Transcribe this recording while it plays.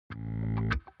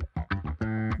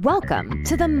Welcome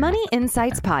to the Money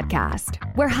Insights Podcast,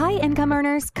 where high-income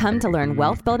earners come to learn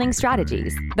wealth-building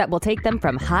strategies that will take them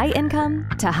from high income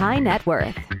to high net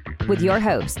worth. With your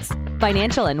hosts,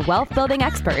 financial and wealth-building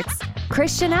experts,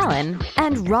 Christian Allen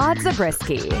and Rod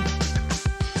Zabriskie.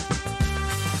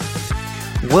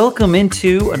 Welcome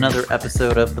into another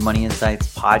episode of the Money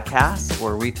Insights Podcast,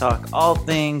 where we talk all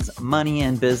things money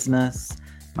and business.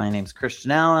 My name's Christian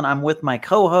Allen. I'm with my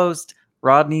co-host,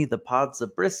 Rodney the Pod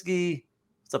Zabriskie.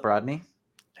 What's up, Rodney?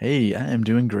 Hey, I am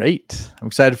doing great. I'm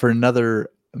excited for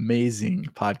another amazing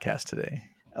podcast today.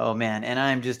 Oh, man. And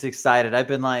I'm just excited. I've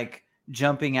been like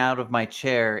jumping out of my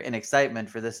chair in excitement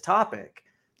for this topic.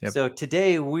 Yep. So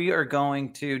today we are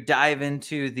going to dive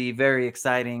into the very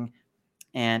exciting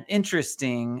and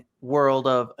interesting world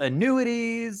of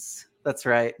annuities. That's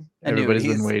right. Everybody's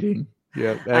Annuities. been waiting.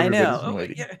 Yeah, I know.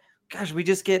 Gosh, we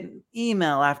just get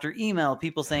email after email,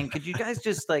 people saying, could you guys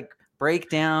just like break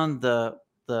down the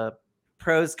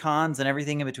pros, cons, and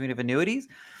everything in between of annuities?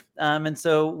 And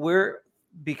so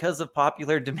because of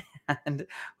popular demand,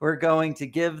 we're going to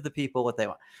give the people what they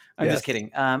want. I'm just kidding.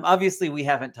 Obviously, we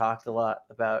haven't talked a lot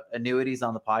about annuities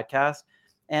on the podcast.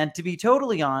 And to be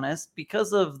totally honest,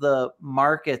 because of the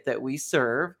market that we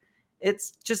serve,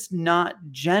 it's just not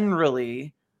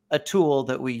generally a tool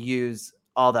that we use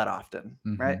all that often,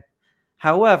 right?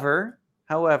 However,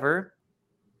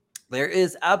 there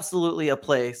is absolutely a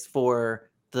place for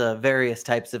the various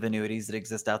types of annuities that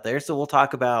exist out there. So we'll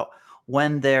talk about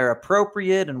when they're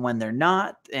appropriate and when they're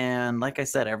not. And like I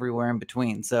said, everywhere in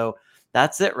between. So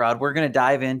that's it, Rod. We're going to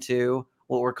dive into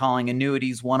what we're calling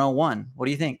Annuities 101. What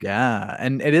do you think? Yeah,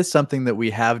 and it is something that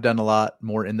we have done a lot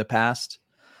more in the past.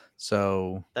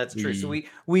 So that's true. So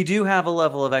we do have a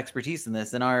level of expertise in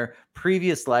this. In our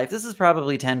previous life, this is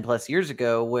probably 10 plus years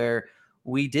ago, where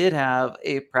we did have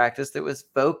a practice that was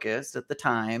focused at the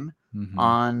time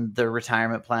on the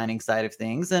retirement planning side of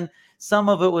things. And some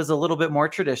of it was a little bit more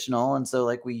traditional. And so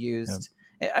like we used,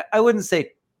 I wouldn't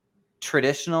say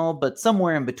traditional, but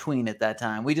somewhere in between at that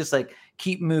time. We just like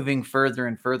keep moving further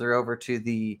and further over to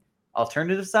the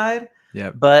alternative side.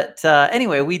 Yeah. But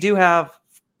anyway, we do have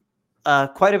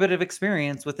quite a bit of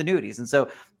experience with annuities. And so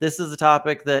this is a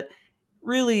topic that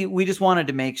really we just wanted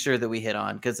to make sure that we hit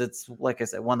on, because it's, like I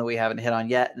said, one that we haven't hit on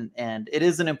yet. And it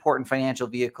is an important financial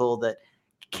vehicle that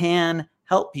can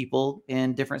help people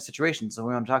in different situations. So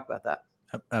we want to talk about that.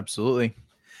 Absolutely.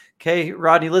 Okay,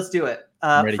 Rodney, let's do it.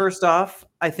 First off,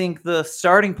 I think the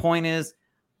starting point is,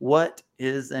 what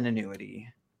is an annuity?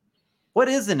 What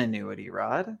is an annuity,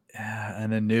 Rod? Yeah,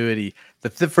 an annuity.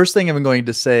 The first thing I'm going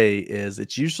to say is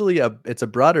it's usually it's a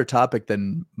broader topic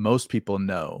than most people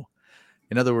know.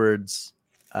 In other words,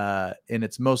 in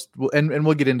its most, and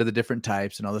we'll get into the different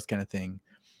types and all this kind of thing,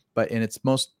 but in its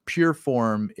most pure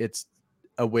form, it's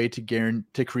a way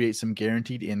to create some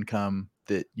guaranteed income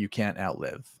that you can't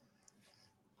outlive.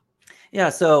 Yeah.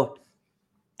 So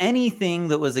anything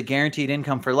that was a guaranteed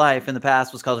income for life in the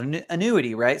past was called an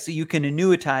annuity, right? So you can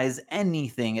annuitize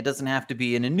anything. It doesn't have to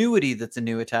be an annuity that's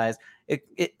annuitized.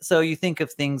 So you think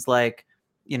of things like,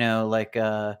 like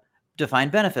a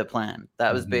defined benefit plan.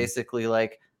 That was basically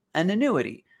like an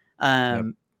annuity.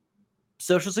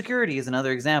 Social Security is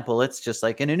another example. It's just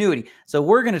like an annuity. So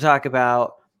we're going to talk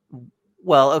about,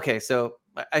 so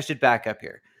I should back up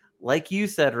here. Like you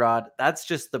said, Rod, that's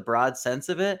just the broad sense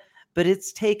of it. But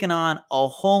it's taken on a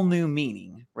whole new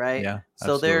meaning, right? Yeah.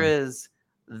 So there is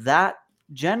that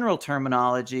general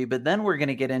terminology, but then we're going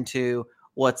to get into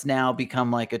what's now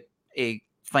become like a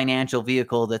financial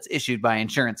vehicle that's issued by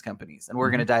insurance companies. And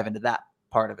we're going to dive into that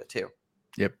part of it too.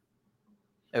 Yep.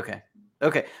 Okay.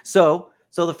 So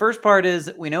the first part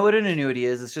is, we know what an annuity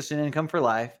is. It's just an income for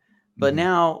life. But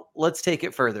now let's take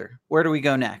it further. Where do we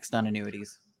go next on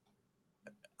annuities?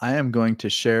 I am going to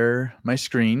share my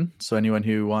screen. So anyone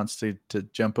who wants to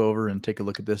jump over and take a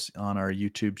look at this on our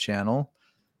YouTube channel,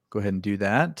 go ahead and do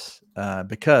that,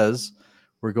 because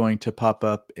we're going to pop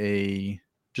up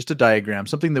just a diagram,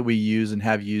 something that we use and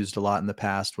have used a lot in the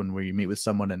past when we meet with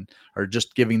someone or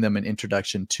just giving them an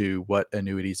introduction to what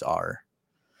annuities are.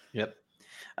 Yep.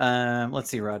 Let's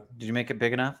see, Rod, did you make it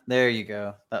big enough? There you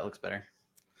go. That looks better.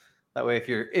 That way,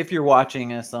 if you're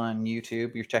watching us on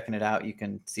YouTube, you're checking it out, you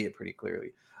can see it pretty clearly.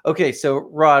 Okay, so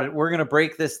Rod, we're going to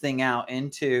break this thing out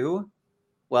into,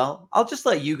 I'll just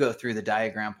let you go through the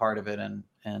diagram part of it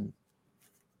and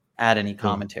add any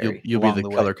commentary. You'll be the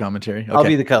color commentary. Okay. I'll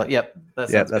be the color. Yep.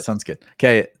 That sounds good.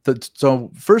 Okay.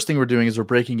 So first thing we're doing is we're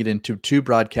breaking it into two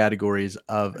broad categories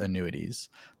of annuities.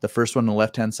 The first one on the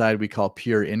left-hand side, we call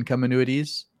pure income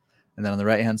annuities. And then on the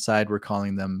right-hand side, we're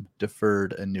calling them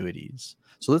deferred annuities.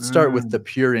 So let's start with the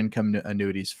pure income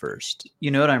annuities first. You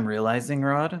know what I'm realizing,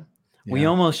 Rod? We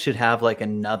almost should have like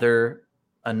another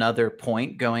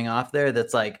point going off there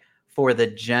that's like for the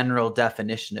general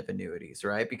definition of annuities,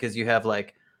 right? Because you have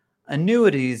like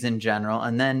annuities in general,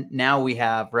 and then now we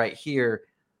have right here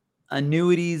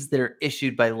annuities that are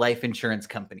issued by life insurance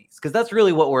companies, because that's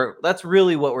really what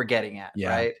we're getting at,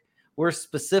 right? We're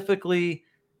specifically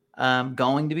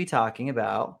going to be talking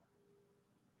about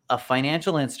a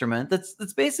financial instrument that's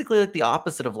basically like the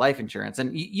opposite of life insurance.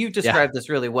 And you described this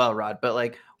really well, Rod, but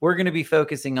like we're going to be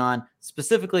focusing on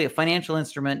specifically a financial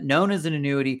instrument known as an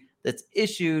annuity that's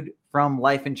issued from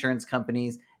life insurance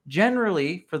companies,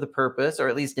 generally for the purpose, or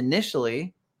at least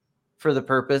initially for the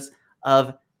purpose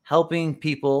of helping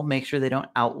people make sure they don't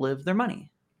outlive their money.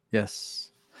 Yes.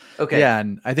 Okay. Yeah,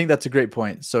 and I think that's a great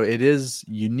point. So it is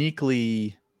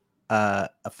uniquely a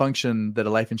function that a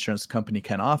life insurance company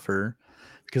can offer,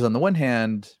 because on the one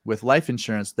hand, with life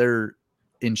insurance, they're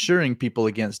insuring people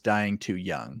against dying too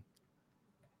young,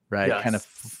 right? Yes. Kind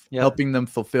of helping them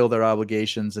fulfill their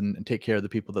obligations and take care of the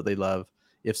people that they love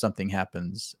if something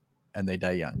happens and they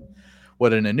die young.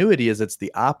 What an annuity is, it's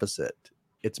the opposite.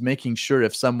 It's making sure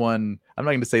if someone, I'm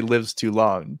not going to say lives too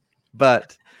long,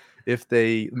 but if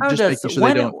they making sure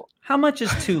they don't. How much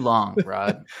is too long,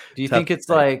 Rod? Do you think it's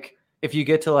like if you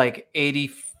get to like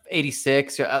 80,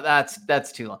 86,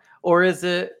 that's too long? Or is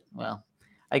it, well,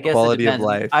 I guess quality it depends. Of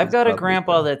life. I've got a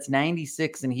grandpa that's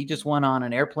 96 and he just went on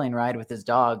an airplane ride with his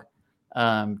dog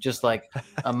just like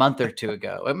a month or two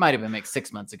ago. It might have been like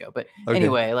 6 months ago. But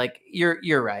anyway, like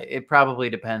you're right. It probably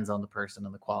depends on the person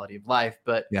and the quality of life.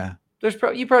 But yeah,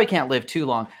 you probably can't live too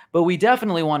long, but we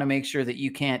definitely want to make sure that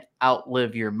you can't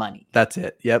outlive your money. That's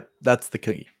it. Yep. That's the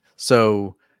key.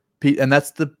 So, and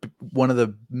that's one of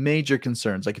the major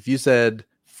concerns. Like if you said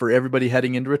for everybody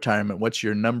heading into retirement, what's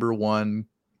your number one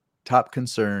top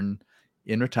concern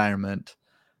in retirement?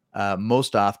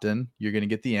 Most often you're going to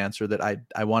get the answer that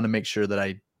I want to make sure that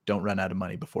I don't run out of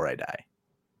money before I die.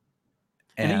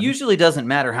 And it usually doesn't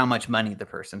matter how much money the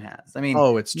person has. I mean,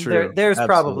 it's true. There's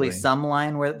probably some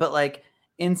line where, but like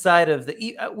inside of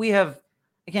I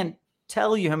can't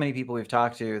tell you how many people we've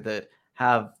talked to that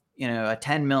have, a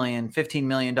 $10 million, $15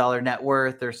 million net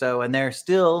worth or so. And their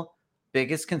still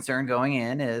biggest concern going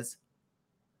in is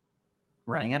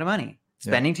running out of money,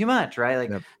 spending too much, right?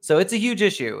 Like, so it's a huge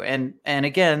issue. And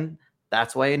again,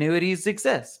 that's why annuities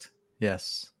exist.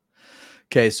 Yes.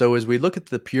 Okay. So as we look at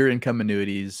the pure income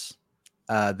annuities,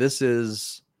 this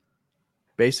is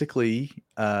basically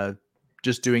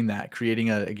just doing that,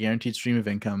 creating a guaranteed stream of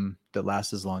income that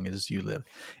lasts as long as you live.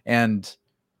 And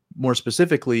more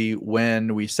specifically,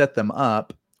 when we set them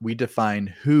up, we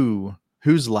define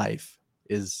whose life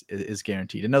is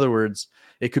guaranteed. In other words,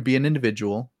 it could be an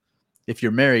individual. If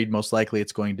you're married, most likely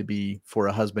it's going to be for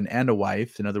a husband and a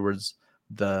wife. In other words,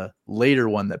 the later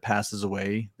one that passes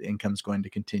away, the income's going to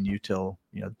continue till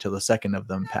the second of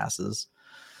them passes.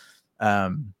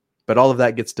 But all of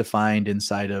that gets defined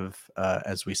inside of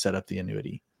as we set up the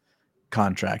annuity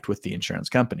contract with the insurance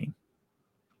company.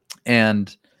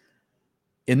 And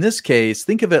in this case,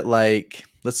 think of it like,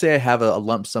 let's say I have a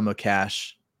lump sum of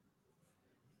cash,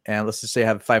 and let's just say I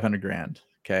have 500 grand.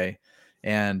 Okay.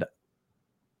 And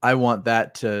I want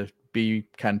that to be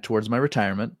kind of towards my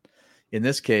retirement. In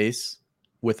this case,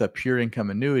 with a pure income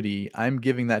annuity, I'm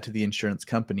giving that to the insurance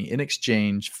company in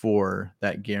exchange for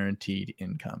that guaranteed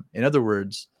income. In other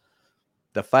words,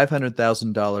 the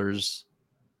 $500,000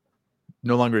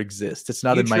 no longer exists. It's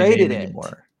not in my name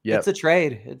anymore. Yep. It's a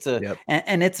trade.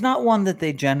 And it's not one that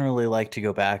they generally like to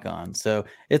go back on. So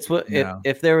it's what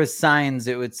if there was signs,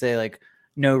 it would say like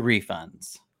no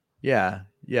refunds. Yeah.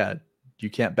 You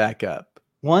can't back up.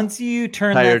 Once you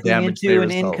turn that thing into an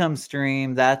income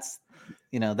stream, that's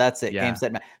it. Game,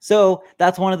 set, match. So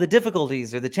that's one of the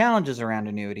difficulties or the challenges around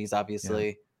annuities,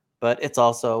 obviously. But it's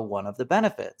also one of the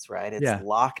benefits, right? It's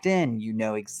locked in. You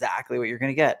know exactly what you're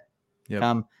going to get.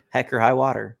 Come heck or high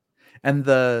water. And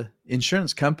the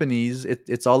insurance companies,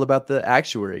 it's all about the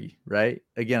actuary, right?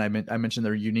 Again, I mentioned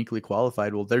they're uniquely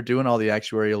qualified. Well, they're doing all the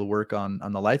actuarial work on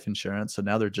the life insurance. So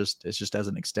now it's just as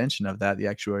an extension of that, the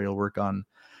actuarial work on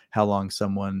how long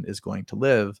someone is going to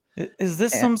live. Is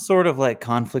this some sort of like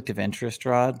conflict of interest,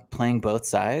 Rod, playing both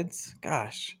sides?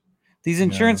 Gosh, these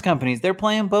insurance companies, they're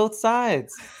playing both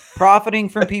sides, profiting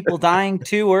from people dying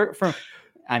too, or from,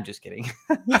 I'm just kidding.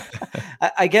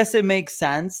 I guess it makes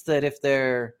sense that if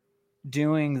they're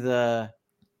doing the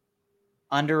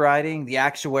underwriting, the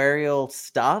actuarial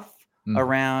stuff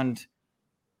around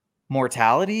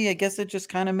mortality, I guess it just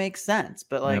kind of makes sense.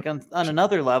 But like on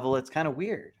another level, it's kind of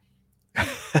weird.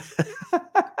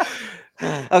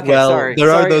 Okay, Well, sorry.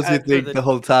 there are Sorry those who for think the. the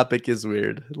whole topic is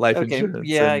weird, life Okay, insurance,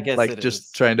 yeah, I and guess like it just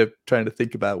is. trying to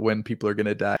think about when people are going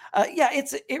to die. Yeah,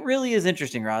 it really is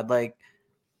interesting, Rod. Like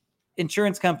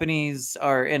insurance companies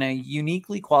are in a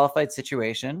uniquely qualified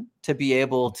situation to be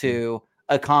able to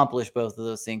accomplish both of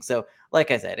those things. So, like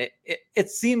I said, it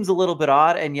seems a little bit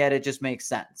odd, and yet it just makes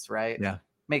sense, right? Yeah.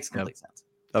 Makes complete sense.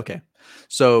 Okay.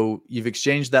 So you've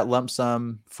exchanged that lump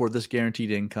sum for this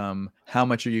guaranteed income. How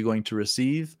much are you going to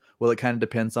receive? Well, it kind of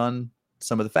depends on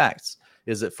some of the facts.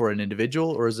 Is it for an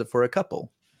individual or is it for a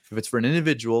couple? If it's for an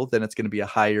individual, then it's going to be a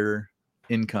higher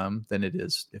income than it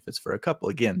is if it's for a couple.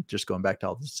 Again, just going back to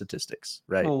all the statistics,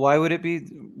 right? Well, why would it be,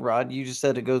 Rod? You just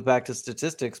said it goes back to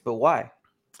statistics, but why?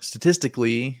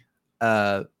 Statistically,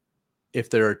 if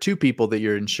there are two people that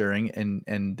you're insuring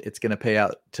and it's going to pay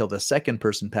out till the second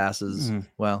person passes,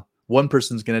 well, one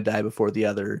person's going to die before the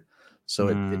other. So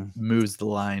it moves the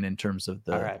line in terms of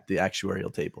the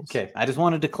actuarial tables. Okay. I just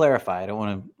wanted to clarify. I don't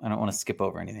want to skip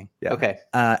over anything. Yeah. Okay.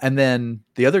 And then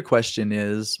the other question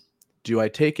is, do I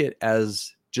take it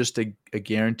as just a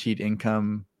guaranteed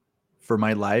income for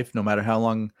my life, no matter how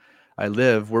long I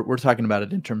live? We're talking about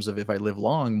it in terms of if I live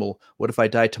long. Well, what if I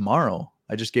die tomorrow?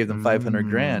 I just gave them 500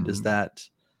 grand. Does that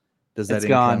income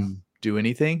gone. do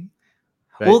anything?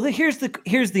 Right? Well, here's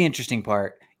the interesting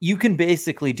part. You can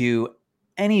basically do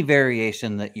any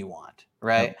variation that you want,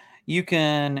 right?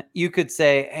 Yep. You could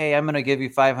say, hey, I'm going to give you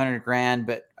 500 grand,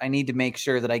 but I need to make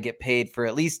sure that I get paid for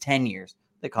at least 10 years.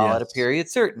 They call it a period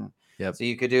certain. Yep. So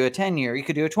you could do a 10-year, you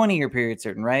could do a 20-year period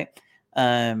certain, right?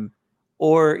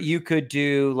 Or you could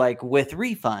do like with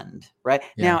refund, right?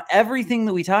 Yeah. Now, everything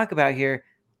that we talk about here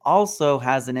also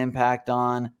has an impact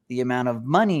on the amount of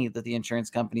money that the insurance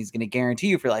company is going to guarantee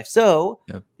you for life. So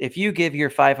if you give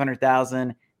your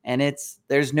 500,000 and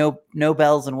there's no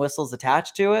bells and whistles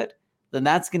attached to it, then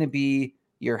that's going to be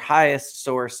your highest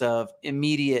source of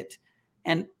immediate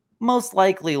and most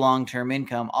likely long-term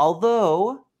income.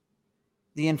 Although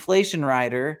the inflation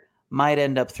rider might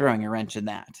end up throwing a wrench in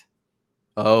that.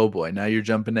 Oh boy, now you're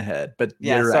jumping ahead. But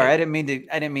yeah, sorry, right. I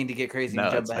didn't mean to get crazy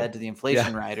and jump ahead to the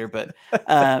inflation rider, but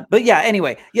yeah,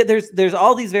 anyway, there's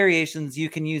all these variations. You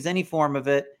can use any form of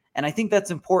it, and I think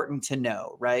that's important to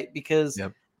know, right? Because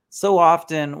so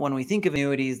often when we think of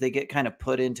annuities, they get kind of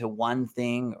put into one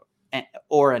thing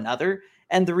or another,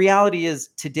 and the reality is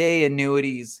today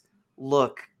annuities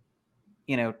look,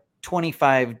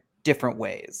 25 different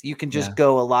ways. You can just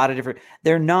go a lot of different.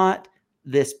 They're not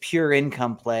this pure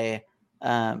income play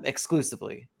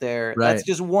exclusively. That's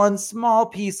just one small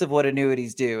piece of what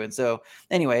annuities do. And so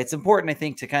anyway, it's important, I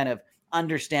think, to kind of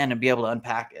understand and be able to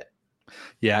unpack it.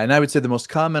 Yeah. And I would say the most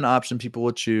common option people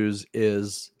will choose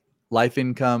is life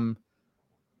income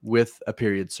with a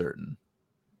period certain.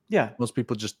 Yeah. Most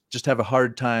people just have a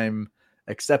hard time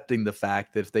accepting the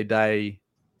fact that if they die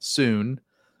soon,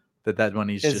 that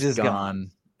money's just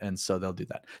gone. And so they'll do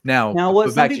that. Now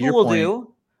what some people will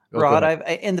do, Rod, I've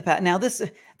in the past. Now this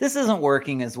isn't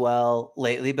working as well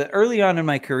lately, but early on in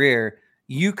my career,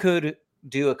 you could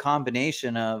do a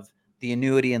combination of the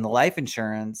annuity and the life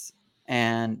insurance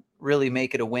and really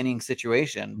make it a winning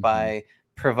situation by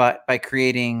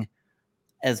creating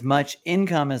as much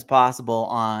income as possible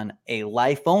on a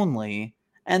life only,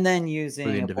 and then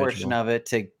using a portion of it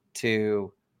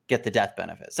to get the death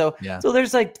benefit. So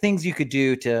there's like things you could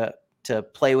do to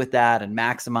play with that and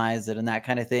maximize it and that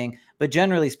kind of thing. But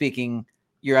generally speaking,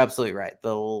 you're absolutely right.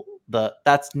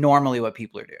 That's normally what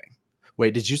people are doing.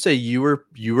 Wait, did you say you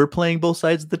were playing both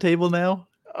sides of the table now?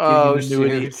 Oh,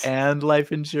 annuity and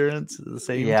life insurance at the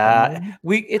same time?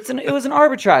 It was an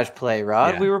arbitrage play,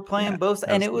 Rod. We were playing both,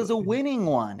 and it was a winning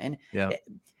one. And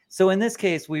so in this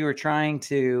case, we were trying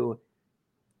to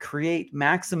create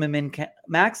maximum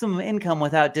income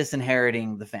without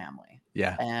disinheriting the family.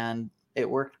 Yeah. And it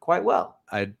worked quite well.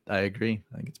 I agree.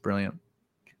 I think it's brilliant.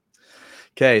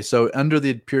 Okay, so under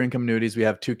the pure income annuities, we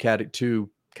have two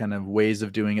kind of ways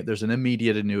of doing it. There's an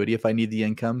immediate annuity. If I need the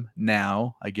income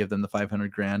now, I give them the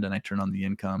 500 grand and I turn on the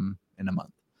income in a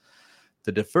month.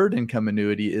 The deferred income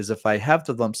annuity is if I have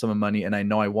the lump sum of money and I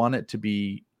know I want it to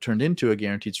be turned into a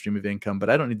guaranteed stream of income, but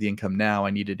I don't need the income now.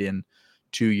 I need it in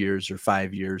 2 years or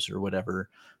 5 years or whatever.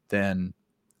 Then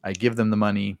I give them the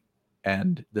money,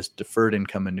 and this deferred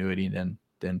income annuity then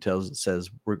says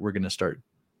we're going to start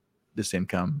this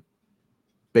income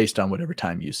based on whatever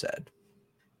time you said.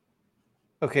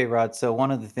 Okay, Rod. So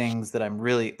one of the things that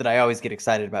I always get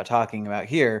excited about talking about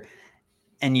here,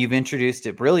 and you've introduced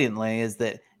it brilliantly, is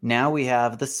that now we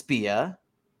have the SPIA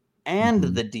and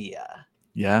the DIA.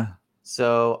 Yeah.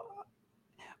 So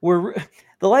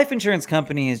the life insurance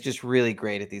company is just really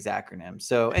great at these acronyms.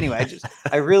 So anyway,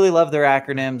 I really love their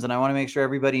acronyms, and I want to make sure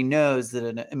everybody knows that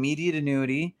an immediate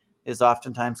annuity is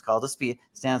oftentimes called a SPIA.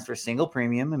 Stands for single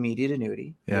premium immediate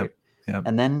annuity. Yep. Right? Yep.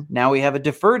 And then now we have a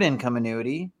deferred income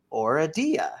annuity, or a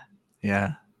DIA.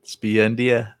 Yeah. SPIA and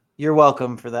DIA. You're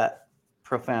welcome for that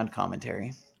profound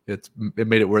commentary. It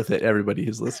made it worth it. Everybody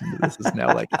who's listening to this is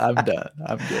now like, I'm done.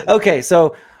 I'm good.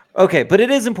 Okay, but it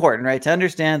is important, right, to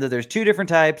understand that there's two different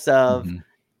types of Mm-hmm.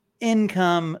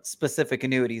 income specific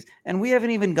annuities, and we haven't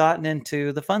even gotten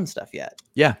into the fun stuff yet.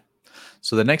 Yeah.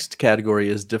 So the next category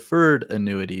is deferred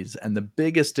annuities, and the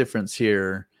biggest difference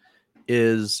here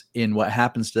is in what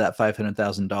happens to that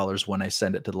 $500,000 when I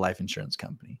send it to the life insurance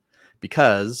company.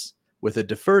 Because with a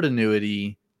deferred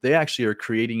annuity, they actually are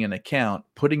creating an account,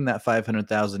 putting that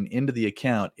 $500,000 into the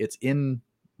account. It's in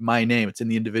my name. It's in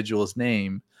the individual's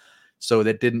name. So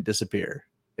that didn't disappear.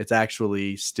 It's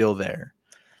actually still there.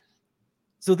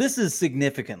 So this is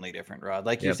significantly different, Rod,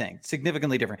 like you're Yep. saying,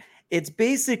 significantly different. It's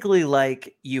basically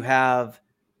like you have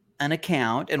an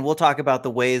account, and we'll talk about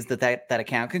the ways that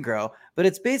account can grow, but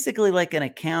it's basically like an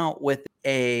account with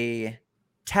a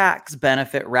tax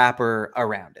benefit wrapper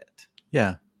around it.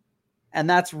 Yeah. And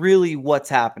that's really what's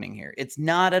happening here. It's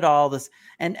not at all this.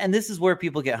 And this is where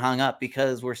people get hung up,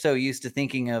 because we're so used to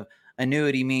thinking of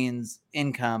annuity means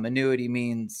income. Annuity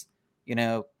means,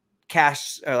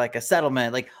 cash, or like a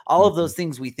settlement, like all of those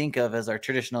things we think of as our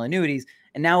traditional annuities.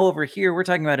 And now over here, we're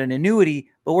talking about an annuity,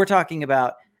 but we're talking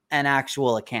about an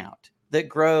actual account that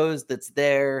grows, that's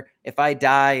there. If I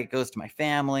die, it goes to my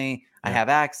family. I have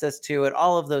access to it,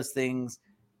 all of those things.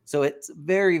 So it's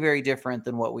very, very different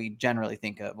than what we generally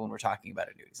think of when we're talking about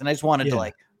annuities. And I just wanted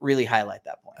to really highlight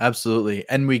that point. Absolutely.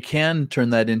 And we can turn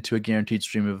that into a guaranteed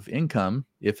stream of income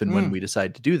if and when we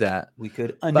decide to do that. We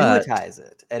could annuitize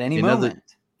it at any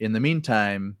moment. In the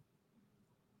meantime,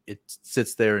 it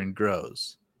sits there and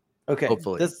grows. Okay.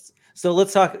 Hopefully. So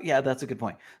let's talk. Yeah, that's a good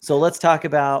point. So let's talk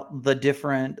about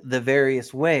the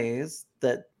various ways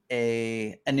that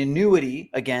an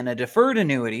annuity, again, a deferred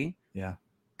annuity,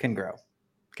 can grow.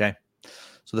 Okay.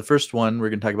 So the first one we're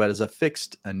going to talk about is a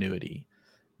fixed annuity.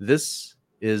 This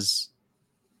is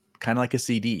kind of like a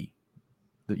CD.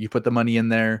 You put the money in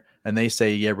there and they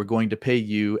say, yeah, we're going to pay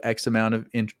you an X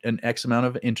amount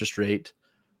of interest rate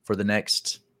for the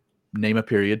next, name a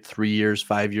period, 3 years,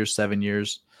 5 years, 7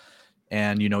 years.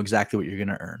 And you know exactly what you're going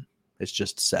to earn. It's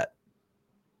just set.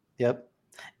 Yep.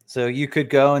 So you could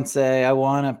go and say, I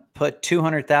want to put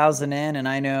 200,000 in, and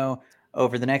I know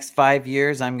over the next 5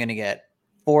 years, I'm going to get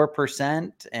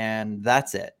 4%, and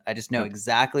that's it. I just know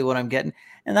exactly what I'm getting.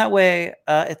 And that way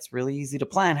it's really easy to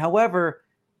plan. However,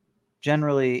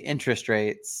 generally interest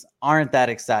rates aren't that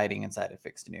exciting inside of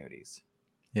fixed annuities.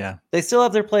 Yeah. They still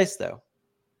have their place though.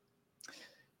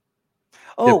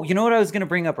 Oh, you know what I was going to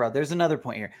bring up, Rod? There's another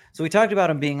point here. So we talked about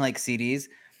them being like CDs.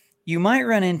 You might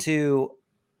run into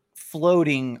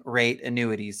floating rate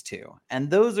annuities too. And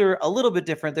those are a little bit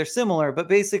different. They're similar, but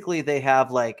basically they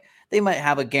might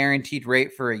have a guaranteed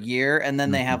rate for a year, and then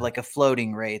they have like a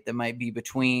floating rate that might be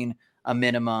between a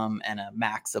minimum and a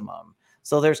maximum.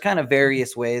 So there's kind of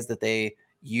various ways that they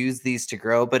use these to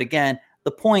grow. But again,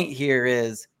 the point here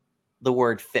is the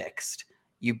word fixed.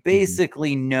 You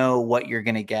basically know what you're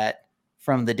going to get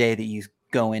from the day that you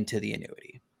go into the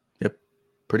annuity. Yep.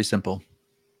 Pretty simple.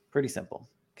 Pretty simple.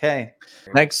 Okay.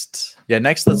 Next,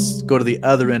 let's go to the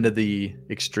other end of the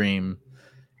extreme,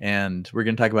 and we're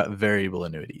going to talk about variable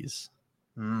annuities.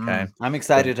 Okay. I'm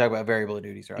excited to talk about variable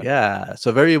annuities, Rod. Yeah.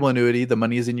 So variable annuity, the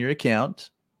money is in your account.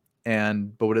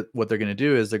 But what they're going to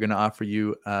do is they're going to offer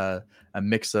you a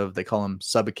mix of, they call them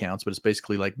sub accounts, but it's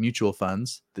basically like mutual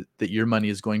funds that your money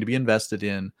is going to be invested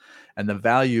in, and the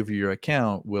value of your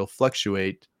account will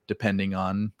fluctuate depending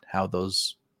on how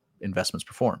those investments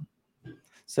perform.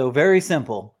 So very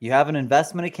simple. You have an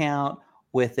investment account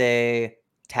with a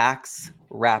tax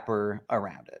wrapper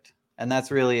around it. And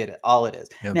that's really all it is.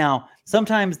 Yep. Now,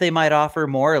 sometimes they might offer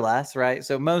more or less, right?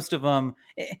 So most of them,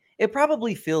 it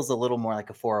probably feels a little more like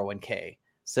a 401k.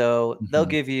 So they'll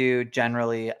give you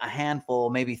generally a handful,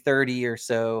 maybe 30 or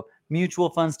so mutual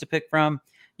funds to pick from.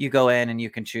 You go in and you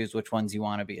can choose which ones you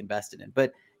want to be invested in.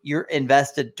 But you're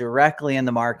invested directly in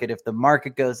the market. If the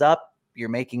market goes up, you're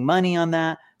making money on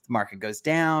that. If the market goes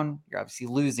down, you're obviously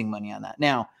losing money on that.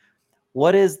 Now,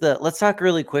 let's talk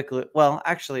really quickly. Well,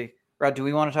 actually, Rod, do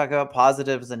we want to talk about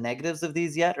positives and negatives of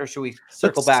these yet, or should we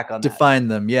circle back on that? Define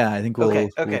them. Yeah, I think we'll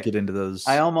Okay. get into those.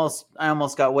 I almost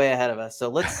got way ahead of us. So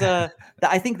let's I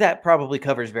think that probably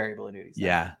covers variable annuities.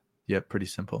 Yeah. Yep, pretty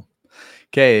simple.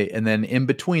 Okay, and then in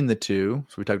between the two,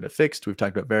 so we talked about fixed, we've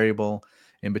talked about variable.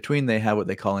 In between, they have what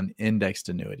they call an indexed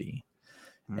annuity.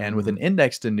 And with an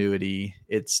indexed annuity,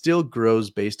 it still grows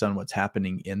based on what's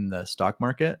happening in the stock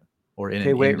market or in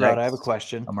Okay, an wait, index, Rod, I have a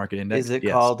question. a market index. Is it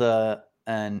Yes. called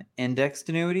an indexed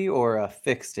annuity or a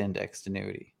fixed indexed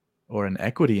annuity? Or an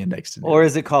equity indexed annuity. Or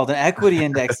is it called an equity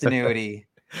indexed annuity?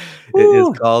 It is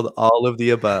Woo! called all of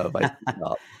the above. I think,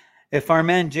 Bob. If our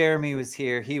man Jeremy was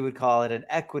here, he would call it an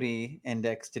equity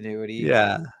indexed annuity.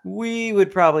 Yeah. We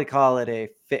would probably call it a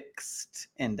fixed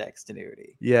indexed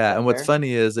annuity. Yeah. And what's fair?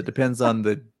 funny is it depends on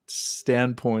the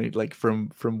standpoint, like from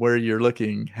where you're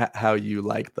looking, how you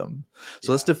like them.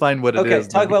 So let's define what it Okay, is.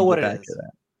 talk then we about can what get it back to is.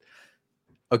 that.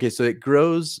 Okay, so it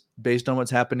grows based on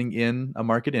what's happening in a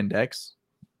market index.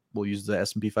 We'll use the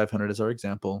S&P 500 as our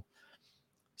example,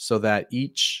 so that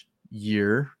each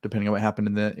year, depending on what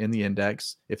happened in the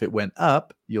index, if it went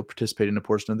up, you'll participate in a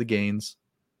portion of the gains.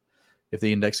 If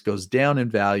the index goes down in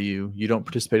value, you don't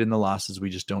participate in the losses. We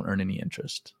just don't earn any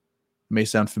interest. It may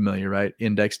sound familiar, right?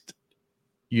 Indexed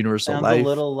universal Sounds life, a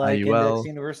little like IUL. Index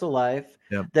Universal Life.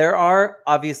 Yep. There are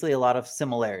obviously a lot of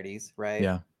similarities, right?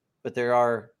 Yeah. But there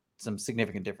are some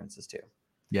significant differences too.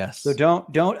 Yes. So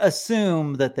don't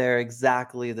assume that they're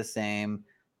exactly the same.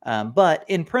 But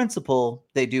in principle,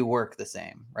 they do work the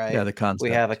same, right? Yeah, the concept.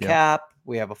 We have a yep. cap,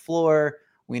 we have a floor.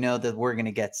 We know that we're going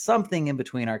to get something in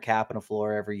between our cap and a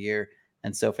floor every year.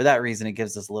 And so for that reason, it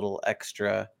gives us a little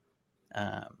extra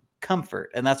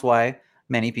comfort. And that's why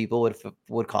many people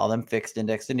would call them fixed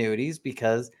indexed annuities,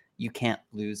 because you can't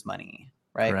lose money,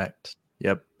 right? Correct.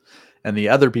 Yep. And the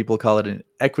other people call it an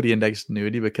equity indexed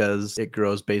annuity because it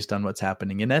grows based on what's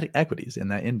happening in equities in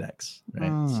that index,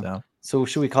 right? So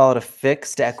should we call it a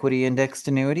fixed equity indexed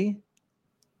annuity?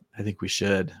 I think we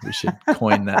should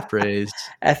coin that phrase.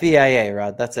 FEIA,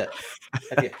 Rod. That's it.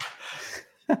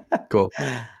 Cool.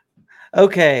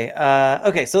 Okay.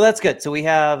 Okay. So that's good. So we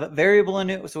have variable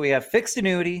annuity. So we have fixed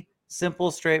annuity, simple,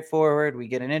 straightforward. We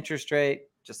get an interest rate,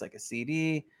 just like a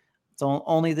CD. It's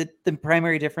only the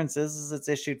primary difference is it's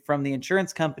issued from the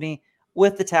insurance company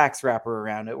with the tax wrapper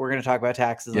around it. We're going to talk about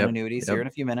taxes and annuities here in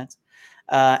a few minutes.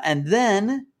 And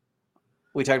then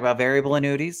we talked about variable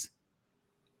annuities,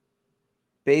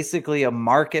 basically a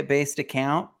market-based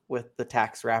account with the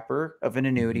tax wrapper of an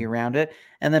annuity around it.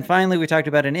 And then finally, we talked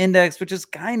about an index, which is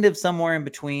kind of somewhere in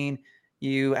between.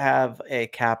 You have a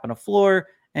cap and a floor,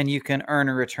 and you can earn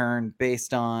a return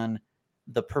based on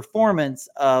the performance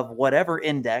of whatever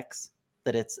index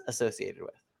that it's associated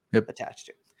with, attached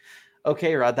to.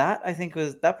 Okay, Rod, that I think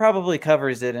that probably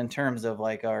covers it in terms of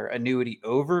like our annuity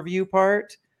overview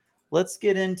part. Let's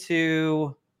get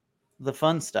into the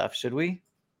fun stuff, should we?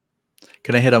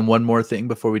 Can I hit on one more thing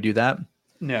before we do that?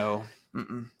 No.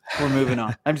 We're moving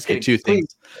on. I'm just kidding. Two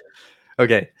things.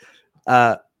 Okay.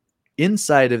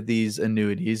 Inside of these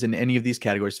annuities, in any of these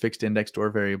categories, fixed, indexed, or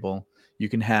variable, you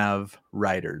can have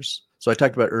riders. So I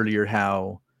talked about earlier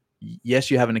how,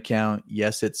 yes, you have an account.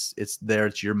 Yes, it's there.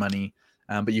 It's your money.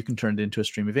 But you can turn it into a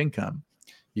stream of income.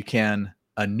 You can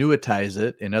annuitize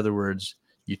it. In other words,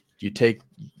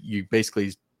 you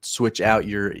basically switch out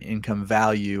your income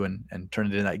value and turn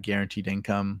it into that guaranteed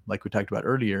income like we talked about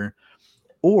earlier.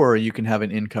 Or you can have an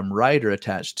income rider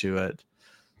attached to it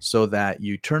so that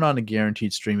you turn on a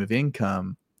guaranteed stream of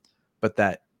income, but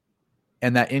that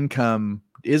income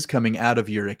is coming out of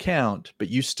your account, but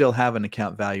you still have an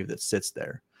account value that sits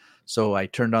there. So I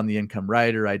turned on the income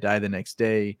rider, I die the next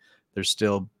day, there's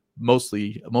still most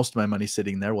of my money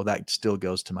sitting there. Well, that still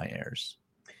goes to my heirs.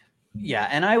 Yeah,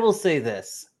 and I will say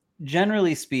this.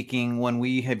 Generally speaking, when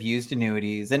we have used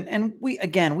annuities, and we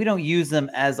don't use them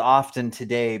as often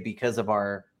today because of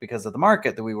the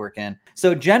market that we work in.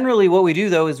 So generally what we do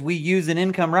though is we use an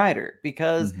income rider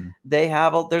because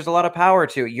there's a lot of power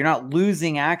to it. You're not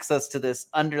losing access to this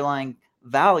underlying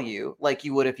value like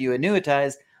you would if you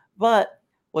annuitize. But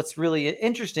what's really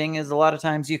interesting is a lot of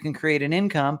times you can create an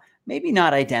income, maybe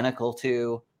not identical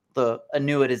to the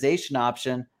annuitization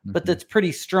option, but that's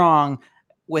pretty strong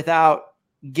without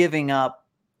giving up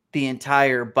the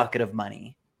entire bucket of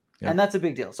money. And that's a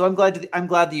big deal. So I'm glad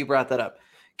that you brought that up.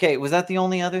 Okay, was that the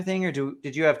only other thing, or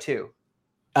did you have two?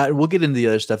 We'll get into the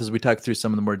other stuff as we talk through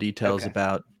some of the more details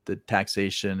about the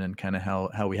taxation and kind of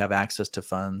how we have access to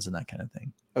funds and that kind of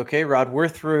thing. Okay, Rod, we're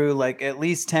through like at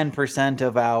least 10%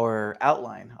 of our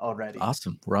outline already.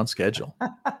 Awesome. We're on schedule.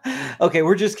 Okay,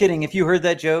 we're just kidding. If you heard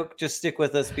that joke, just stick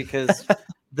with us because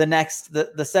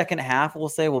the second half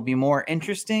will be more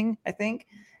interesting, I think,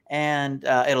 and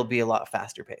it'll be a lot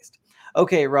faster paced.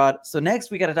 Okay, Rod. So next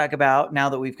we got to talk about, now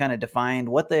that we've kind of defined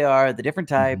what they are, the different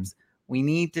types, we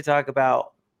need to talk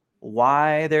about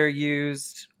why they're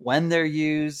used, when they're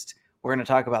used. We're going to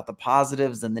talk about the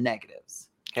positives and the negatives.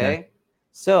 Okay.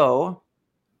 So,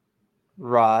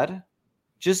 Rod,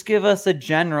 just give us a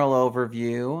general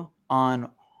overview on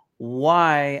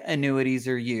why annuities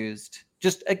are used.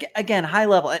 Just again, high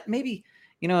level. Maybe,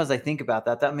 as I think about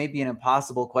that, that may be an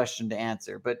impossible question to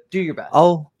answer, but do your best.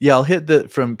 I'll hit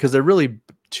because they're really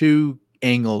two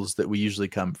angles that we usually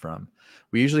come from.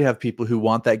 We usually have people who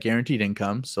want that guaranteed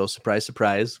income. So surprise,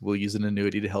 surprise, we'll use an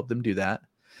annuity to help them do that.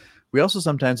 We also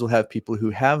sometimes will have people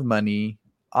who have money,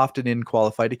 often in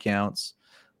qualified accounts,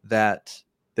 that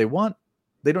they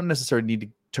don't necessarily need to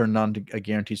turn on to a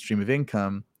guaranteed stream of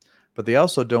income, but they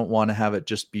also don't want to have it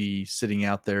just be sitting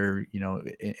out there,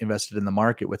 invested in the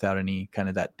market without any kind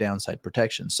of that downside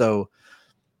protection. So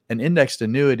an indexed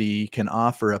annuity can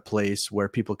offer a place where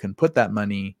people can put that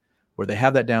money where they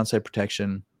have that downside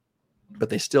protection, but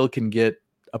they still can get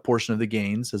a portion of the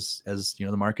gains as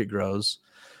the market grows.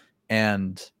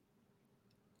 And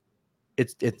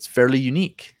it's fairly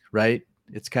unique, right?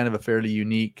 It's kind of a fairly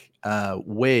unique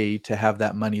way to have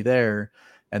that money there,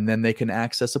 and then they can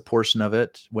access a portion of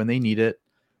it when they need it.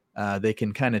 They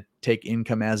can kind of take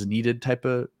income as needed type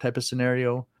of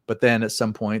scenario, but then at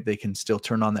some point they can still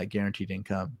turn on that guaranteed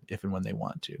income if and when they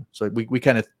want to. So we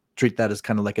kind of treat that as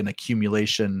kind of like an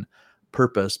accumulation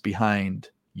purpose behind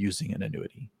using an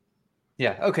annuity.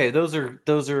 Yeah. Okay. Those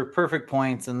are perfect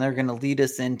points, and they're going to lead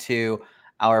us into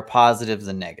our positives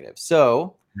and negatives.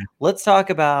 So let's talk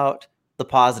about the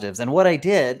positives. And what I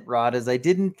did, Rod, is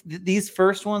these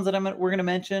first ones that we're going to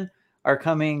mention are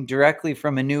coming directly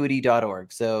from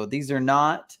annuity.org. So we're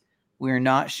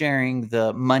not sharing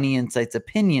the Money Insights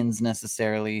opinions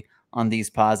necessarily on these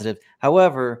positives.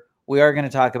 However, we are going to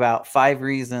talk about 5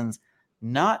 reasons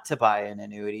not to buy an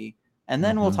annuity. And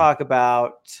then we'll talk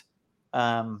about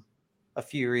a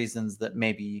few reasons that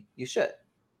maybe you should.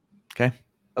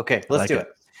 Okay, let's do it.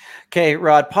 Okay,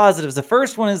 Rod, positives. The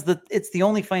first one is that it's the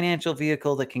only financial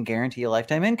vehicle that can guarantee a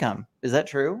lifetime income. Is that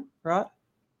true, Rod?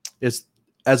 It's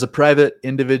as a private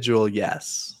individual,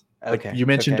 yes. Okay. Like you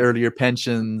mentioned earlier,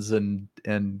 pensions and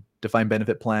defined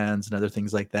benefit plans and other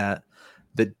things like that,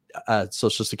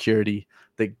 Social Security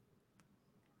that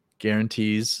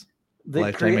guarantees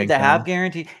lifetime income. That have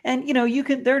guarantee, and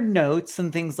there are notes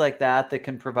and things like that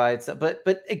can provide some, but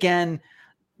again,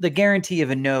 the guarantee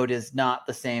of a note is not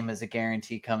the same as a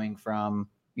guarantee coming from,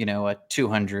 a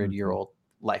 200-year-old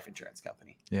life insurance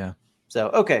company. Yeah. So,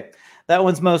 okay, that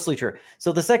one's mostly true.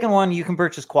 So the second one, you can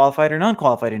purchase qualified or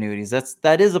non-qualified annuities.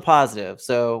 That is a positive.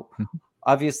 So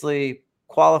obviously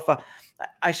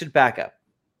I should back up.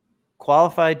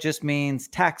 Qualified just means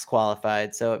tax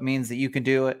qualified. So it means that you can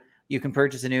do it. You can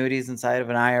purchase annuities inside of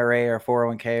an IRA or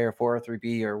 401k or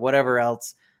 403b or whatever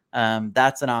else.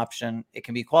 That's an option. It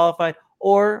can be qualified.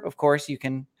 Or, of course, you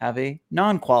can have a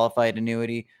non-qualified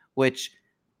annuity, which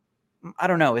I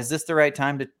don't know. Is this the right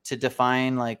time to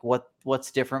define like what's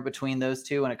different between those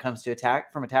two when it comes to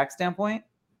from a tax standpoint?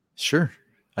 Sure.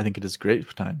 I think it is a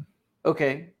great time.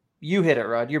 Okay. You hit it,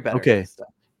 Rod. You're better at this stuff.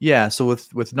 Yeah. So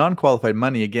with non-qualified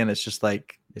money, again, it's just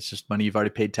money you've already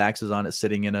paid taxes on. It's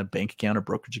sitting in a bank account or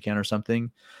brokerage account or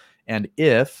something. And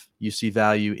if you see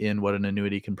value in what an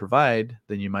annuity can provide,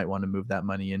 then you might want to move that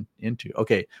money into.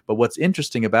 Okay. But what's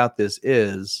interesting about this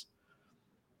is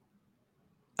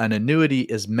an annuity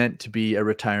is meant to be a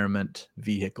retirement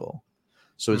vehicle.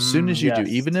 So as soon as you do,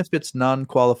 even if it's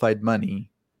non-qualified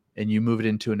money and you move it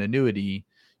into an annuity,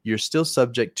 you're still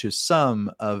subject to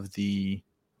some of the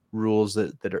rules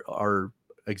that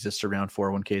exist around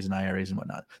 401ks and IRAs and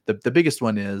whatnot. The biggest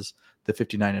one is the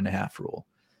 59.5 rule.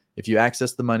 If you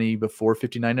access the money before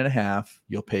 59.5,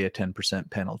 you'll pay a 10%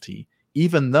 penalty,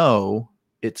 even though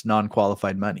it's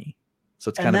non-qualified money. So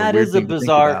it's kind of a weird thing to think about. That is a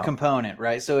bizarre component,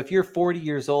 right? So if you're 40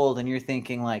 years old and you're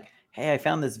thinking like, hey, I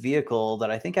found this vehicle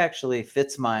that I think actually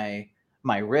fits my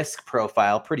risk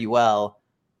profile pretty well,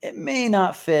 it may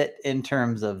not fit in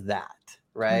terms of that,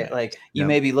 right? Like you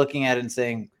may be looking at it and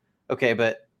saying, okay,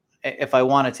 but if I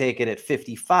want to take it at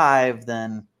 55,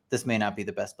 then this may not be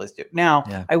the best place to do it.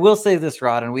 Now, I will say this,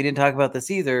 Rod, and we didn't talk about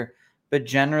this either, but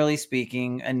generally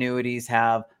speaking, annuities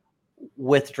have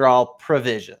withdrawal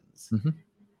provisions.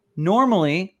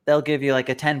 Normally, they'll give you like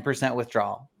a 10%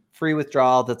 withdrawal, free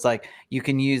withdrawal. That's like, you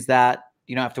can use that.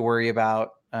 You don't have to worry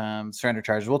about surrender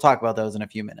charges. We'll talk about those in a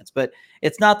few minutes, but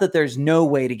it's not that there's no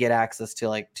way to get access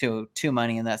to to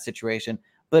money in that situation,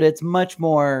 but it's much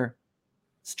more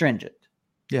stringent.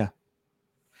 Yeah.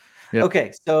 Yep.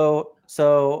 Okay.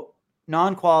 So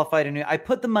non-qualified annuity, I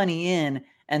put the money in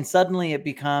and suddenly it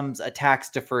becomes a tax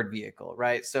deferred vehicle,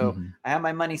 right? So I have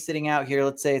my money sitting out here.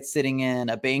 Let's say it's sitting in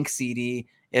a bank CD.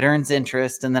 It earns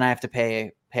interest, and then I have to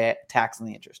pay tax on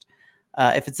the interest.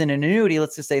 If it's in an annuity,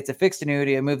 let's just say it's a fixed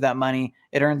annuity. I move that money.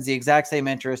 It earns the exact same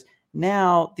interest.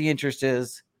 Now the interest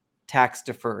is tax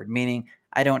deferred, meaning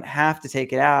I don't have to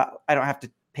take it out. I don't have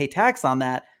to pay tax on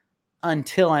that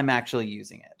until I'm actually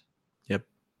using it. Yep.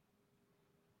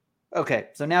 Okay,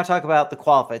 so now talk about the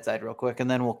qualified side real quick, and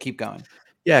then we'll keep going.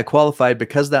 Yeah, qualified,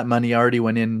 because that money already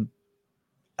went in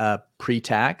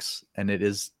pre-tax and it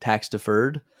is tax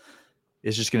deferred,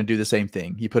 is just going to do the same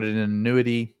thing. You put it in an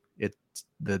annuity,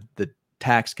 the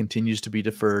tax continues to be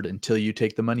deferred until you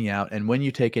take the money out. And when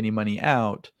you take any money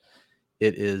out,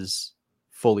 it is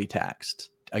fully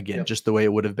taxed. Again, just the way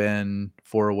it would have been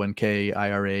 401k,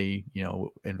 IRA,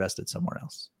 invested somewhere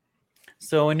else.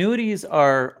 So annuities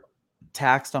are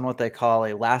taxed on what they call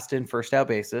a last in, first out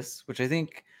basis, which I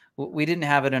think we didn't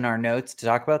have it in our notes to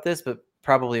talk about this, but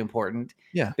probably important.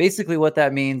 Yeah. Basically what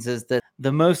that means is that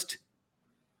the most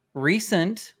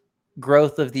recent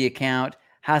growth of the account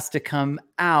has to come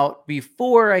out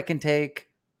before I can take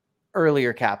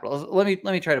earlier capital. Let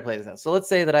me try to play this out. So let's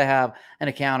say that I have an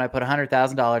account, I put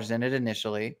 $100,000 in it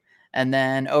initially, and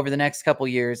then over the next couple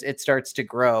of years, it starts to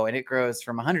grow, and it grows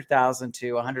from 100,000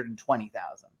 to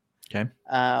 120,000. Okay.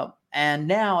 And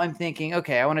now I'm thinking,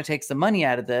 okay, I want to take some money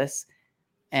out of this.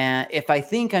 And if I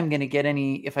think I'm going to get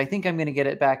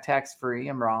it back tax free,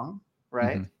 I'm wrong,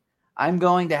 right? Mm-hmm. I'm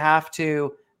going to have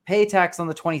to pay tax on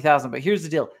the 20,000. But here's the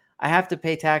deal: I have to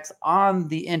pay tax on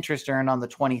the interest earned on the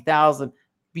 20,000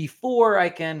 before I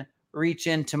can reach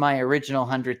into my original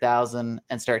 100,000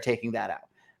 and start taking that out.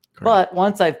 Correct. But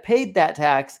once I've paid that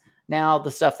tax, now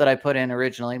the stuff that I put in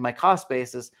originally, my cost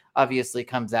basis, obviously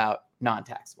comes out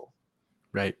non-taxable.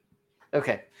 Right.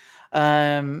 Okay.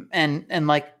 And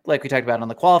like we talked about on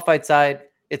the qualified side,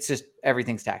 it's just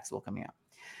everything's taxable coming out.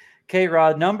 Okay,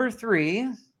 Rod, number 3,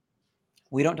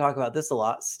 we don't talk about this a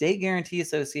lot. State guarantee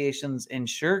associations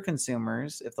insure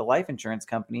consumers if the life insurance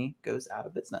company goes out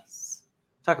of business.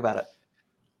 Talk about it.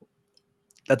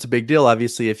 That's a big deal.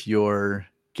 Obviously, if your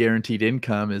guaranteed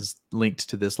income is linked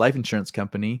to this life insurance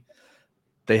company,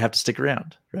 they have to stick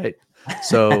around, right?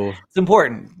 So it's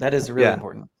important. That is really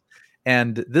important.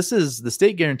 And this is the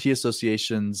state guarantee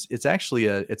associations. It's actually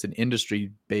it's an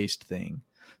industry-based thing.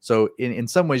 So in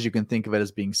some ways you can think of it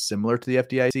as being similar to the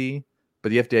FDIC, but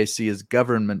the FDIC is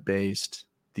government-based.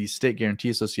 These state guarantee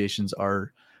associations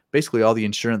are basically all the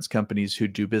insurance companies who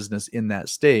do business in that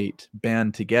state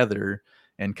band together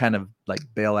and kind of like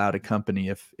bail out a company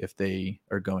if they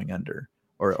are going under,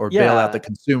 or bail out the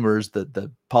consumers,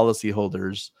 the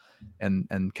policyholders,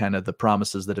 and kind of the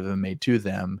promises that have been made to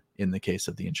them in the case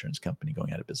of the insurance company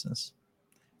going out of business.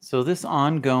 So this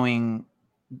ongoing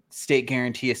state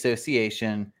guarantee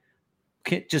association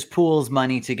just pools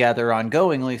money together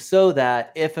ongoingly so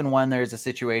that if and when there's a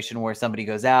situation where somebody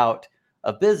goes out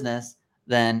of business,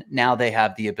 then now they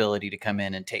have the ability to come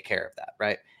in and take care of that,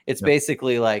 right? It's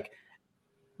basically like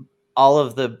all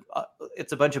of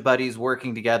it's a bunch of buddies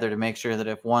working together to make sure that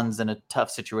if one's in a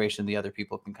tough situation, the other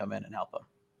people can come in and help them.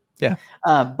 Yeah.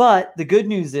 But the good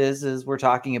news is we're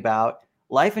talking about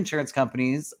life insurance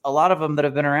companies, a lot of them that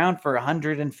have been around for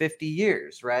 150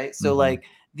 years, right? So like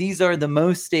these are the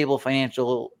most stable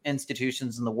financial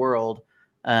institutions in the world.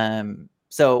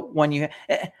 So when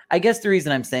I guess the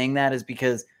reason I'm saying that is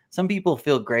because some people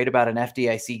feel great about an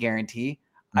FDIC guarantee.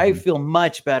 I feel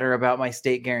much better about my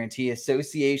state guarantee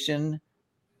association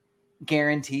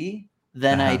guarantee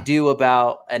than I do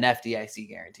about an FDIC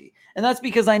guarantee. And that's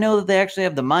because I know that they actually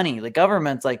have the money. The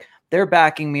government's like, they're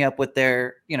backing me up with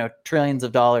their, trillions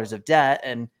of dollars of debt.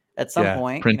 And at some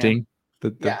point, printing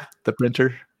the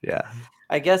printer. Yeah.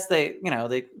 I guess they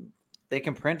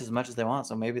can print as much as they want.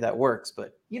 So maybe that works,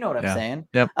 but you know what I'm saying?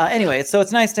 Yep. Anyway, so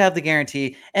it's nice to have the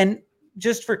guarantee. And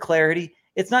just for clarity,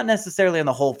 it's not necessarily on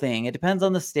the whole thing. It depends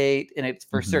on the state and it's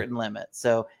for certain limits.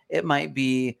 So it might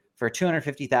be for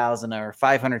 250,000 or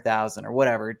 500,000 or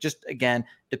whatever. Just again,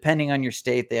 depending on your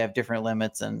state, they have different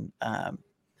limits, and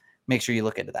make sure you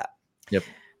look into that. Yep.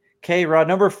 Okay, Rod,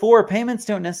 number 4, payments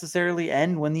don't necessarily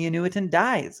end when the annuitant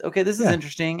dies. Okay, this is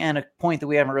interesting and a point that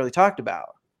we haven't really talked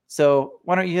about. So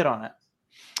why don't you hit on it?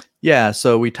 Yeah,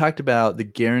 so we talked about the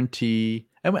guarantee,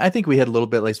 and I think we had a little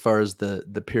bit as far as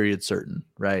the period certain,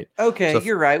 right? Okay, so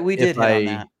you're right. We did hit on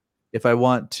that. If I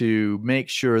want to make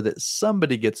sure that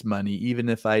somebody gets money, even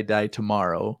if I die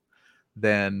tomorrow,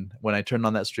 then when I turn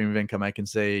on that stream of income, I can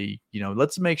say,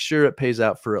 let's make sure it pays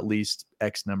out for at least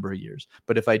X number of years.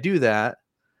 But if I do that,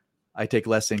 I take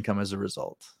less income as a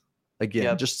result.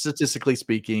 Again, just statistically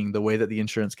speaking, the way that the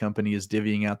insurance company is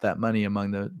divvying out that money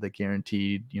among the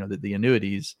guaranteed, the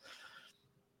annuities,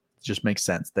 just makes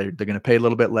sense. They're going to pay a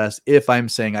little bit less if I'm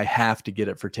saying I have to get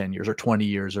it for 10 years or 20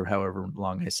 years or however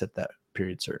long I set that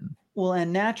period certain. Well,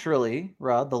 and naturally,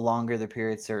 Rod, the longer the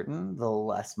period certain, the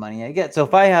less money I get. So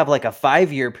if I have like a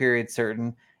 5-year period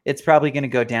certain, it's probably going to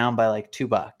go down by like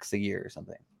 $2 a year or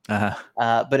something.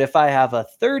 Uh-huh. But if I have a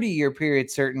 30-year period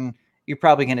certain, you're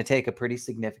probably going to take a pretty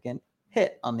significant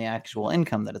hit on the actual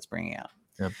income that it's bringing out.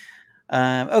 Yep.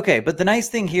 Okay, but the nice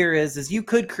thing here is you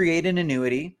could create an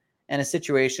annuity in a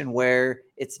situation where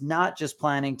it's not just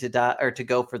planning to die or to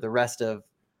go for the rest of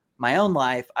my own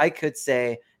life. I could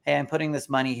say, hey, I'm putting this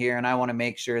money here and I want to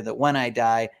make sure that when I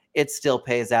die, it still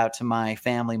pays out to my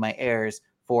family, my heirs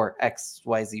for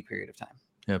XYZ period of time.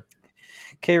 Yep.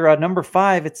 Okay, Rod, number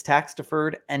 5, it's tax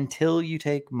deferred until you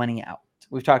take money out.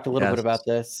 We've talked a little bit about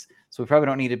this, so we probably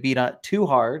don't need to beat on it too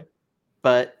hard,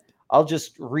 but I'll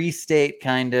just restate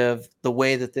kind of the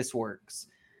way that this works.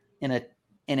 In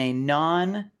a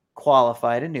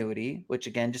non-qualified annuity, which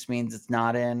again just means it's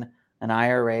not in an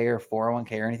IRA or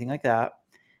 401k or anything like that,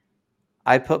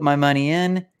 I put my money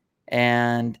in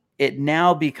and it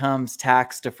now becomes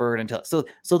tax deferred until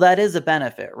so that is a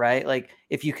benefit, right? Like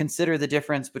if you consider the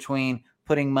difference between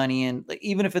putting money in, like,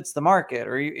 even if it's the market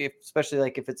or especially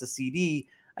like if it's a CD,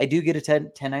 I do get a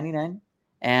 1099,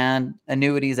 and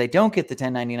annuities, I don't get the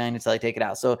 1099 until I take it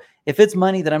out. So if it's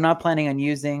money that I'm not planning on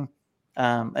using,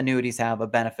 annuities have a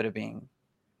benefit of being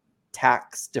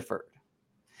tax deferred.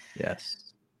 Yes.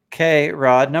 Okay,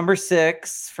 Rod, number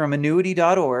 6 from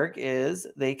annuity.org is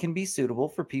they can be suitable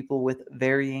for people with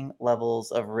varying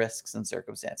levels of risks and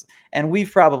circumstances. And we've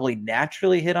probably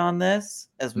naturally hit on this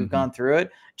as we've gone through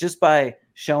it, just by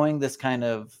showing this kind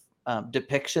of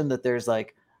depiction that there's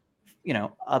like,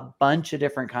 a bunch of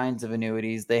different kinds of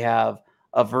annuities. They have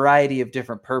a variety of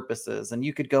different purposes. And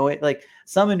you could go like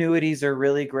some annuities are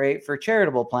really great for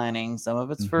charitable planning. Some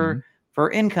of it's for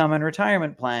income and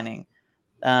retirement planning.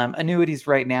 Annuities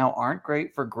right now aren't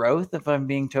great for growth, if I'm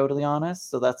being totally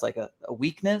honest. So that's like a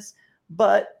weakness.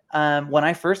 But when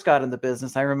I first got in the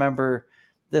business, I remember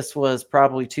this was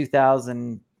probably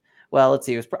 2000. Well, let's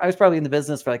see. I was probably in the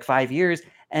business for like 5 years.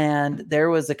 And there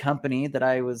was a company that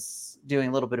I was doing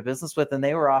a little bit of business with, and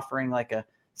they were offering like a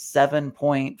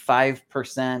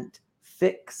 7.5%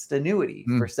 fixed annuity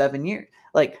for 7 years.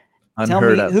 Like,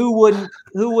 Unheard tell me of.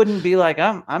 who wouldn't be like,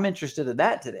 I'm interested in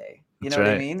that today. You know what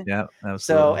I mean? Yeah, absolutely.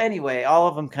 So anyway, all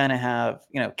of them kind of have,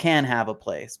 can have a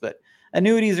place, but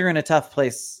annuities are in a tough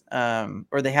place,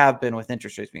 or they have been with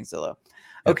interest rates being so low. Yep.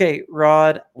 Okay,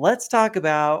 Rod, let's talk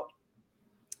about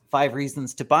 5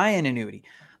 reasons to buy an annuity.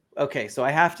 Okay, so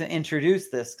I have to introduce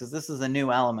this because this is a new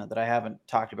element that I haven't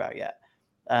talked about yet.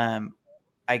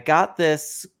 I got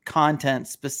this content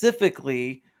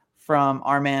specifically from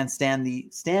our man Stan the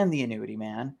Annuity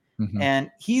Man. And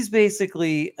he's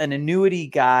basically an annuity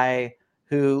guy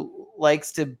who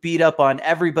likes to beat up on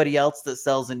everybody else that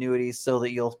sells annuities so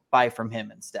that you'll buy from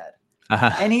him instead.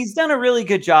 And he's done a really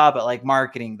good job at like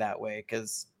marketing that way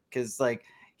because like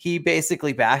he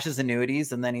basically bashes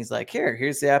annuities and then he's like,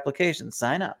 here's the application,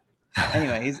 sign up.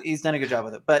 Anyway, he's done a good job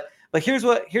with it. But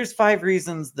here's 5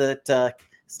 reasons that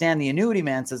Stan the Annuity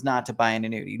Man says not to buy an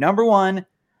annuity. Number 1,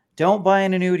 don't buy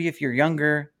an annuity if you're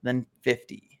younger than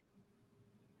 50.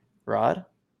 Rod,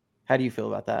 how do you feel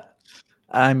about that?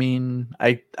 I mean,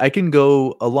 I can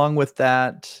go along with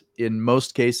that in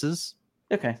most cases.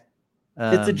 Okay.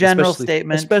 It's a general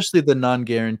statement. Especially the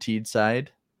non-guaranteed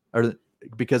side, or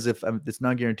because if it's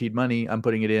non-guaranteed money, I'm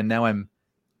putting it in. Now I'm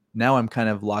kind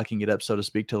of locking it up, so to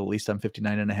speak, till at least I'm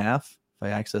 59 and a half. If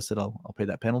I access it, I'll pay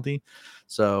that penalty.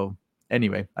 So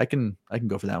anyway, I can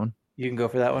go for that one. You can go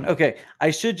for that one. Okay.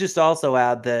 I should just also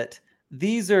add that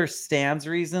these are Stan's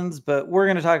reasons, but we're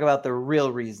going to talk about the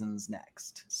real reasons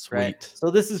next. Sweet. Right?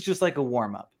 So this is just like a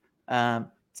warm-up.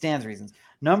 Stan's reasons.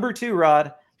 Number 2,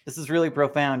 Rod, this is really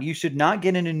profound. You should not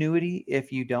get an annuity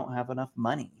if you don't have enough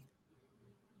money.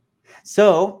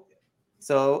 So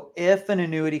if an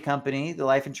annuity company, the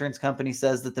life insurance company,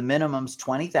 says that the minimum's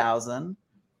 $20,000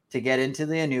 to get into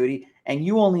the annuity and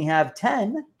you only have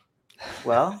 10,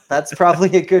 well, that's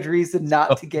probably a good reason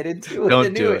not to get into an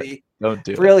annuity. Don't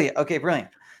do it. Brilliant. Okay, brilliant.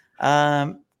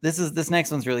 This next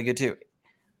one's really good too.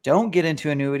 Don't get into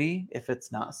annuity if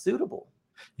it's not suitable.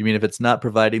 You mean if it's not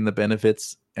providing the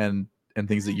benefits and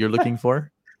things that you're looking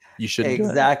for, you shouldn't do it.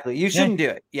 Exactly. You shouldn't do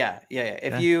it. Yeah.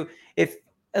 If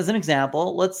as an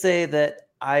example, let's say that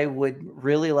I would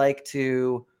really like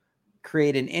to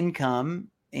create an income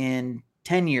in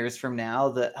 10 years from now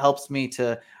that helps me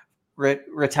to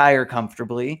retire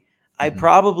comfortably. I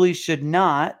probably should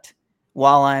not,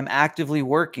 while I'm actively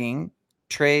working,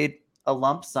 trade a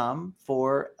lump sum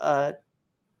for a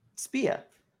SPIA.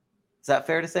 Is that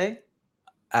fair to say?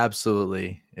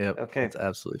 Absolutely. Yep. Okay. That's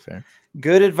absolutely fair.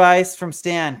 Good advice from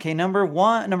Stan. Okay, number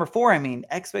 4,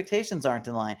 expectations aren't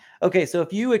in line. Okay, so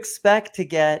if you expect to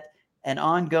get an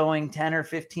ongoing 10 or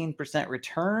 15%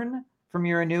 return from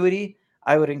your annuity,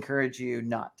 I would encourage you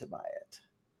not to buy it.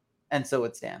 And so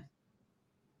would Stan.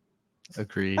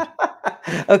 Agreed.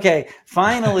 Okay,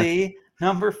 finally,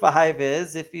 number 5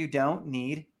 is if you don't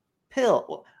need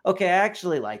pill. Okay, I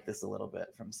actually like this a little bit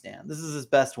from Stan. This is his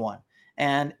best one.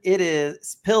 And it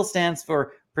is PIL stands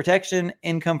for protection,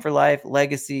 income for life,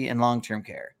 legacy, and long-term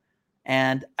care.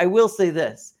 And I will say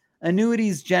this,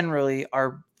 annuities generally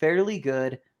are fairly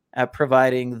good at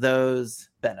providing those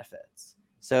benefits.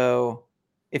 So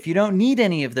if you don't need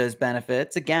any of those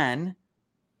benefits, again,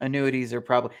 annuities are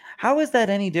probably, how is that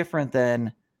any different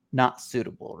than not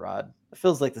suitable, Rod? It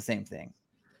feels like the same thing.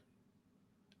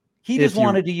 He just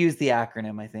wanted to use the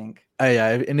acronym, I think.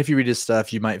 Yeah, and if you read his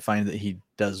stuff, you might find that he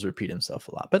does repeat himself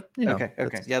a lot. But you know,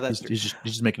 okay, yeah, that's true. He's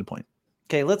just making a point.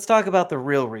 Okay, let's talk about the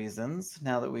real reasons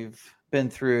now that we've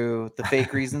been through the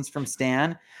fake reasons from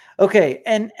Stan. Okay,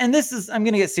 and this is, I'm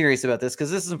going to get serious about this because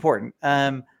this is important.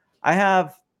 I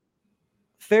have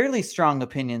fairly strong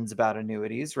opinions about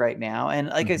annuities right now, and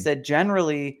like I said,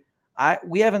 generally,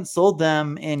 we haven't sold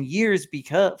them in years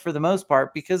because, for the most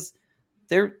part, because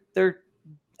there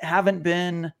haven't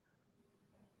been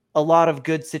a lot of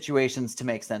good situations to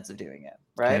make sense of doing it,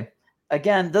 right? Okay.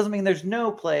 Again, doesn't mean there's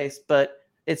no place, but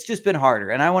it's just been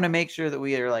harder. And I want to make sure that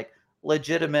we are like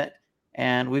legitimate,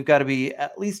 and we've got to be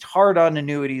at least hard on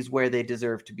annuities where they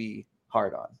deserve to be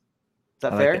hard on. Is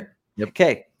that fair? Yep.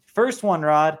 Okay. First one,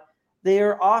 Rod, they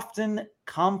are often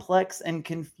complex and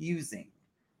confusing.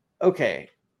 Okay.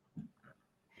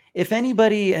 If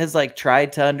anybody has like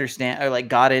tried to understand or like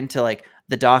got into like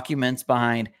the documents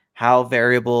behind how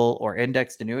variable or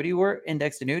indexed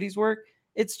annuities work,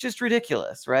 it's just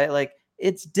ridiculous, right? Like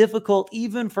it's difficult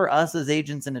even for us as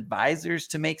agents and advisors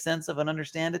to make sense of and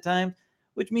understand at times,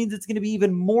 which means it's going to be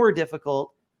even more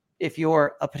difficult if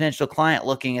you're a potential client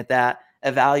looking at that,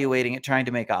 evaluating it, trying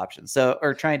to make options. So,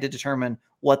 or trying to determine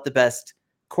what the best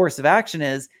course of action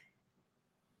is.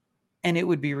 And it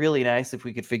would be really nice if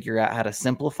we could figure out how to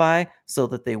simplify so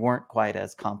that they weren't quite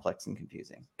as complex and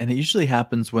confusing. And it usually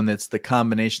happens when it's the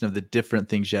combination of the different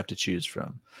things you have to choose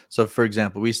from. So for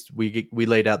example, we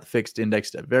laid out the fixed,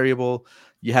 indexed, variable.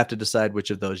 You have to decide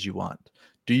which of those you want.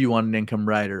 Do you want an income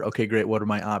rider? Okay, great. What are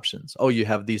my options? Oh, you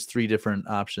have these 3 different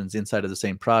options inside of the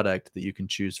same product that you can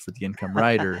choose for the income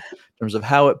rider in terms of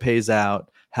how it pays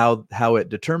out, how it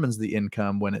determines the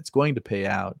income when it's going to pay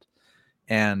out.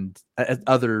 And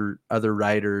other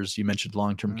riders, you mentioned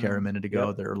long-term care a minute ago.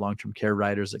 Yep. There are long-term care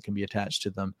riders that can be attached to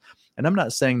them. And I'm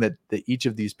not saying that each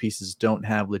of these pieces don't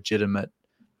have legitimate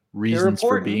reasons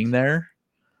for being there.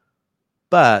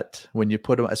 But when you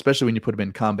put them, especially when you put them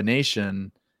in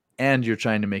combination and you're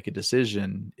trying to make a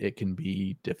decision, it can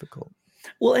be difficult.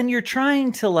 Well, and you're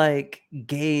trying to like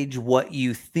gauge what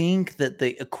you think that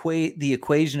the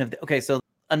equation of okay, so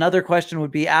another question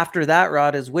would be after that,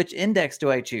 Rod, is which index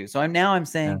do I choose? So I'm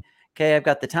saying, okay, I've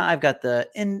got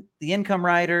the income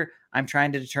rider. I'm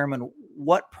trying to determine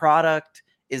what product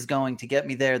is going to get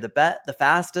me there the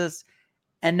fastest.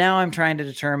 And now I'm trying to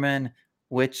determine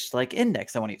which like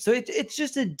index I want to use. So it's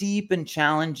just a deep and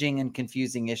challenging and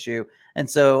confusing issue. And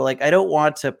so like, I don't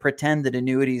want to pretend that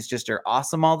annuities just are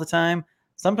awesome all the time.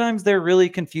 Sometimes they're really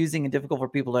confusing and difficult for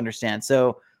people to understand.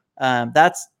 So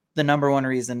that's the number one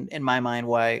reason in my mind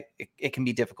why it can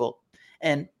be difficult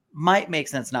and might make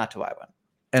sense not to buy one.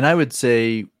 And I would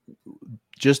say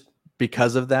just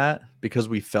because of that, because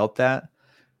we felt that,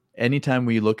 anytime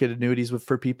we look at annuities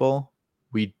for people,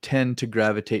 we tend to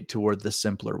gravitate toward the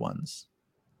simpler ones.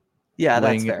 Yeah,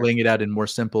 that's fair. Laying it out in more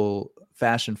simple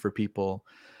fashion for people,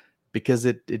 because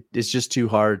it's just too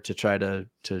hard to try to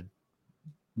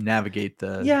navigate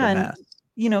the math.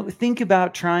 And, think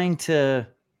about trying to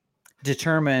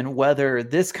determine whether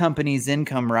this company's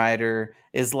income rider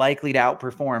is likely to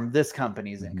outperform this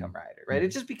company's income rider, right? It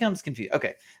just becomes confusing.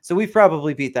 Okay, so we've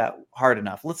probably beat that hard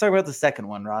enough. Let's talk about the second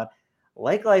one, Rod.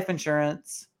 Like life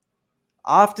insurance,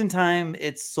 oftentimes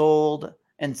it's sold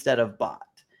instead of bought.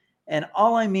 And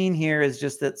all I mean here is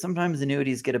just that sometimes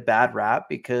annuities get a bad rap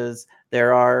because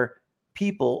there are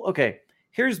people. Okay,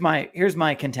 here's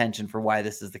my contention for why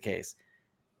this is the case.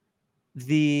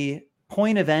 The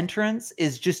point of entrance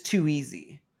is just too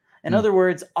easy. In other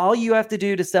words, all you have to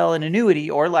do to sell an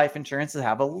annuity or life insurance is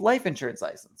have a life insurance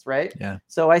license, right? Yeah.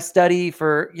 So I study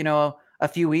for, a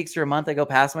few weeks or a month, I go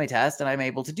pass my test and I'm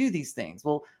able to do these things.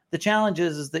 Well, the challenge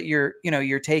is that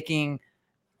you're taking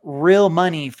real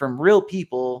money from real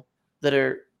people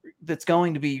that's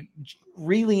going to be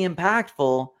really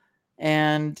impactful.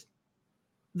 And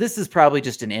this is probably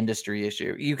just an industry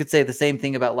issue. You could say the same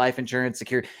thing about life insurance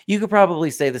security. You could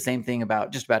probably say the same thing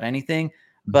about just about anything,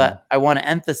 but I want to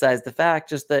emphasize the fact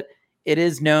just that it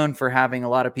is known for having a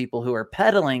lot of people who are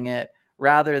peddling it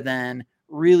rather than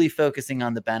really focusing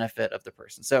on the benefit of the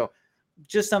person. So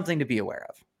just something to be aware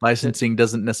of. Licensing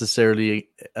doesn't necessarily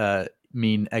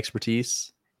mean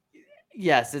expertise.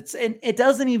 Yes, it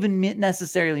doesn't even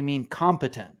necessarily mean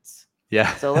competence.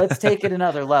 Yeah. So let's take it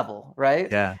another level, right?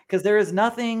 Yeah. Because there is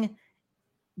nothing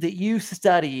that you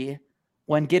study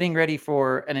when getting ready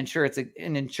for an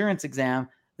insurance exam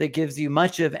that gives you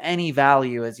much of any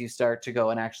value as you start to go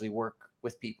and actually work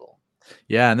with people.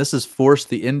 Yeah, and this has forced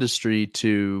the industry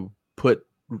to put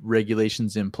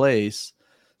regulations in place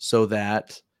so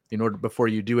that before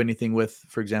you do anything with,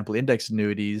 for example, index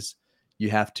annuities, you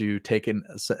have to take an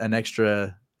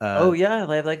extra Oh yeah,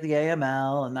 they have like the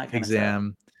AML and that kind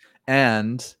exam,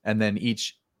 and then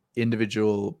each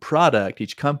individual product,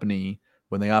 each company,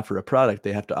 when they offer a product,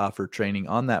 they have to offer training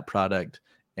on that product,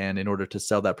 and in order to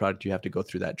sell that product, you have to go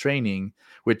through that training,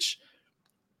 which,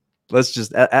 let's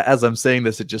just, as I'm saying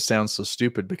this, it just sounds so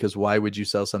stupid, because why would you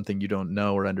sell something you don't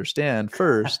know or understand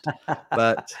first? stuff.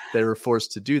 But they were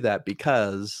forced to do that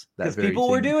because that very people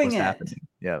were thing doing was it. happening.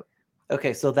 Yeah.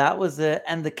 Okay, so that was it.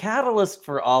 And the catalyst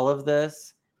for all of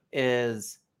this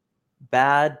is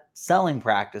bad selling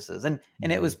practices. And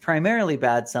it was primarily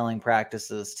bad selling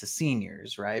practices to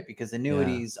seniors, right? Because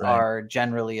annuities right. are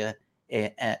generally a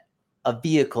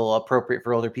vehicle appropriate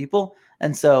for older people.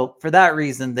 And so for that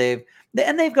reason, they've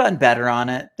gotten better on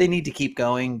it. They need to keep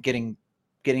going, getting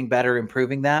better,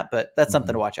 improving that, but that's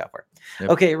something to watch out for. Yep.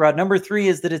 Okay, Rod, number 3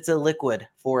 is that it's illiquid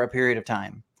for a period of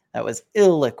time. That was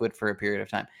illiquid for a period of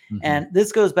time. And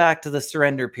this goes back to the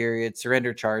surrender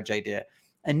charge idea.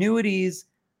 Annuities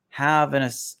have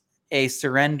a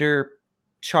surrender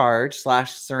charge /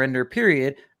 surrender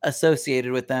period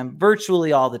associated with them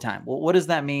virtually all the time. Well, what does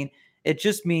that mean? It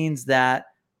just means that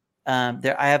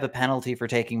I have a penalty for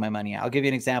taking my money out. I'll give you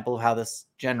an example of how this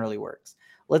generally works.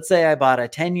 Let's say I bought a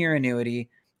 10-year annuity.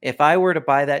 If I were to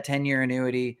buy that 10-year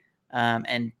annuity,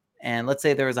 and let's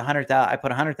say there was I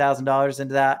put $100,000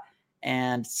 into that,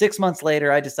 and 6 months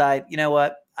later I decide, you know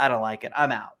what, I don't like it,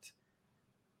 I'm out.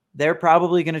 They're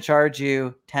probably going to charge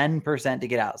you 10% to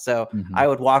get out. So I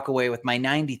would walk away with my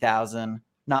 90,000,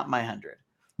 not my 100.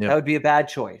 Yep. That would be a bad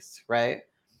choice, right?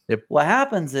 Yep. What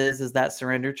happens is that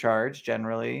surrender charge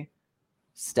generally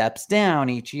steps down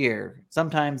each year.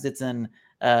 Sometimes it's in,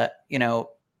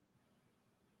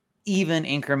 even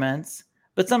increments,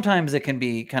 but sometimes it can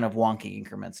be kind of wonky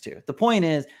increments too. The point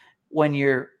is, when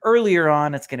you're earlier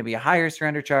on, it's going to be a higher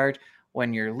surrender charge.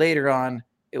 When you're later on,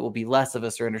 it will be less of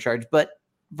a surrender charge. But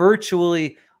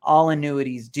virtually all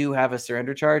annuities do have a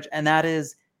surrender charge, and that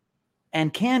is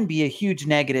and can be a huge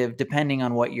negative depending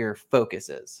on what your focus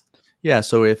is. Yeah,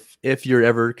 so if you're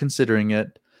ever considering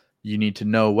it, you need to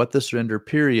know what the surrender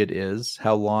period is,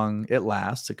 how long it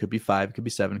lasts. It could be 5, it could be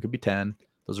 7, it could be 10.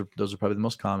 Those are probably the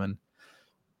most common.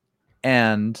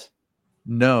 And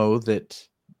know that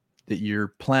you're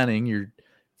planning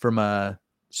from a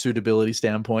suitability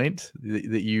standpoint,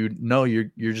 that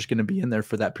you're just going to be in there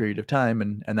for that period of time,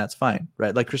 and that's fine,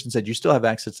 right? Like Kristen said, you still have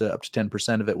access to up to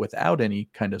 10% of it without any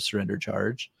kind of surrender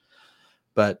charge,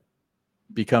 but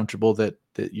be comfortable that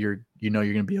you're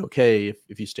going to be okay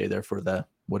if you stay there for the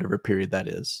whatever period that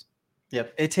is.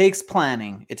 Yep. It takes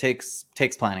planning. It takes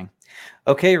planning.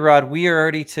 Okay, Rod, we are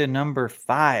already to number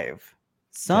 5.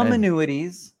 Some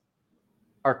annuities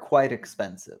are quite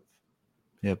expensive.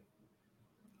 Yep.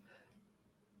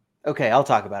 Okay, I'll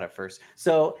talk about it first.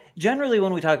 So generally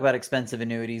when we talk about expensive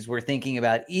annuities, we're thinking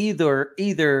about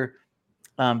either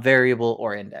variable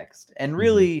or indexed. And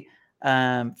really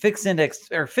fixed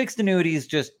annuities,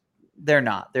 just they're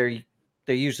not.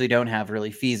 They usually don't have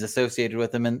really fees associated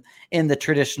with them in the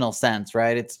traditional sense,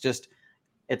 right? It's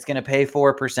going to pay 4%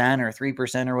 or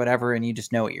 3% or whatever, and you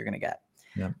just know what you're going to get.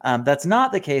 Yeah. That's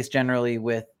not the case generally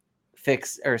with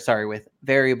with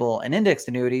variable and indexed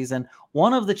annuities. And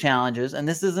one of the challenges, and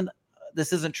this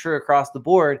isn't true across the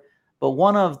board, but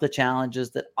one of the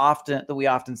challenges that we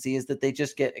often see is that they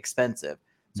just get expensive.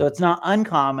 So it's not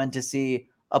uncommon to see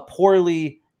a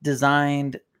poorly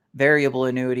designed variable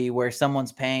annuity where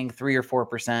someone's paying 3 or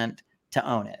 4% to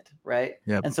own it, right?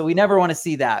 Yep. And so we never want to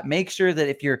see that. Make sure that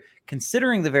if you're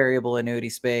considering the variable annuity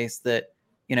space, that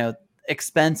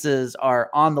expenses are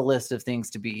on the list of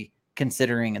things to be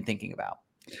considering and thinking about.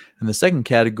 And the second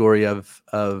category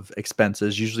of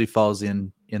expenses usually falls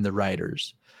in the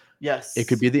riders. Yes. It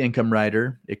could be the income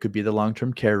rider. It could be the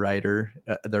long-term care rider.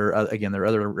 There are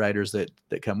other riders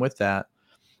that come with that.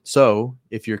 So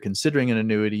if you're considering an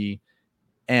annuity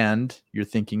and you're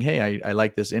thinking, hey, I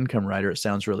like this income rider, it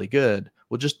sounds really good,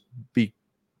 well, just be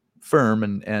firm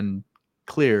and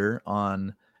clear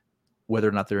on whether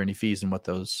or not there are any fees and what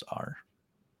those are.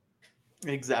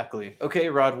 Exactly. Okay,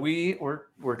 Rod,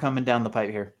 we're coming down the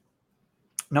pipe here.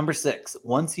 Number 6,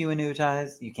 once you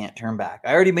annuitize, you can't turn back.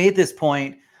 I already made this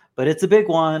point, but it's a big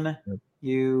one. Yep.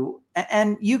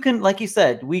 You can, like you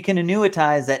said, we can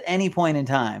annuitize at any point in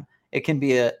time. It can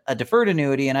be a deferred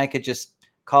annuity, and I could just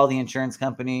call the insurance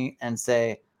company and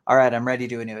say, all right, I'm ready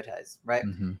to annuitize, right?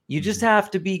 Mm-hmm. You just have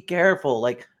to be careful.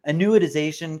 Like,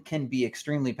 annuitization can be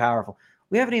extremely powerful.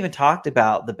 We haven't even talked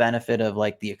about the benefit of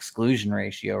like the exclusion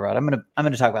ratio, Rod. I'm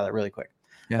gonna talk about that really quick.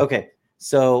 Yeah. Okay.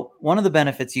 So one of the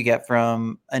benefits you get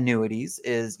from annuities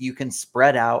is you can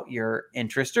spread out your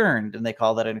interest earned, and they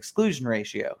call that an exclusion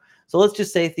ratio. So let's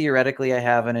just say theoretically I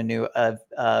have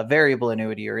a variable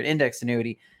annuity or an index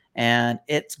annuity, and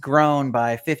it's grown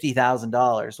by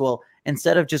 $50,000. Well,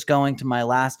 instead of just going to my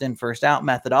last in, first out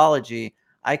methodology,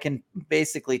 I can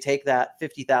basically take that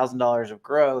 $50,000 of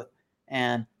growth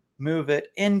and move it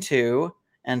into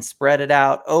and spread it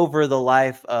out over the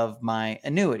life of my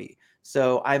annuity.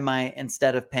 So I might,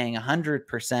 instead of paying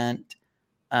 100%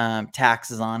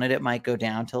 taxes on it, it might go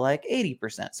down to like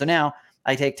 80%. So now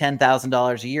I take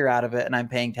 $10,000 a year out of it, and I'm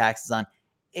paying taxes on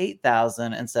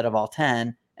 8,000 instead of all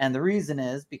 10. And the reason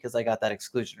is because I got that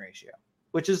exclusion ratio,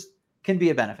 which can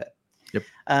be a benefit. Yep.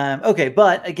 Okay,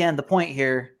 but again, the point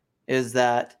here is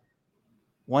that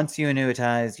once you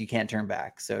annuitize, you can't turn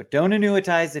back. So don't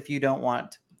annuitize if you don't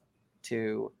want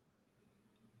to.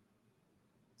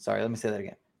 Sorry, let me say that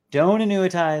again. Don't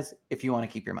annuitize if you want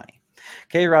to keep your money.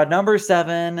 Okay, Rod, number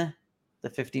 7, the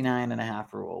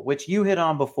 59.5 rule, which you hit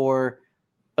on before,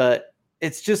 but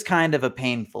it's just kind of a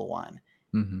painful one.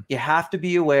 Mm-hmm. You have to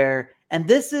be aware, and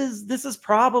this is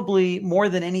probably more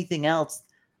than anything else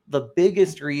the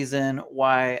biggest reason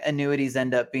why annuities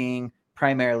end up being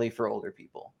primarily for older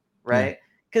people, right?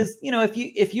 Because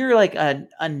if you're like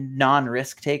a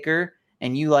non-risk taker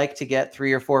and you like to get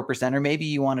 3 or 4%, or maybe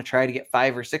you want to try to get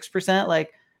 5 or 6%,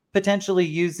 like potentially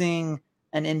using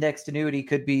an indexed annuity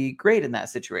could be great in that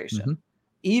situation. Mm-hmm.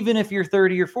 Even if you're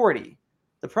 30 or 40,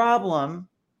 the problem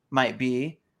might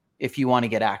be if you want to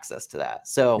get access to that.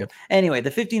 So anyway,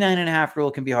 the 59.5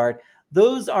 rule can be hard.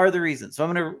 Those are the reasons. So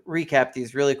I'm going to recap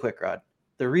these really quick, Rod.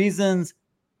 The reasons,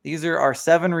 these are our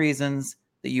 7 reasons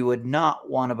that you would not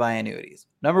want to buy annuities.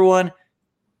 Number 1,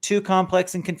 too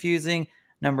complex and confusing.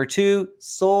 Number 2,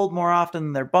 sold more often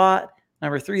than they're bought.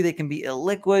 Number 3, they can be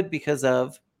illiquid because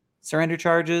of surrender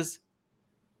charges,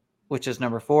 which is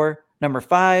number 4. Number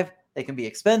 5, they can be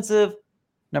expensive.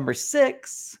 Number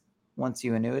 6, once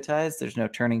you annuitize, there's no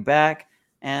turning back.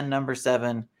 And number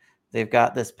 7, they've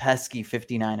got this pesky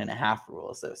 59.5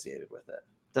 rule associated with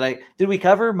it. Did we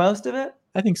cover most of it?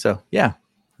 I think so. Yeah,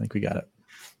 I think we got it.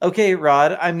 Okay,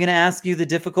 Rod, I'm going to ask you the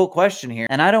difficult question here,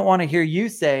 and I don't want to hear you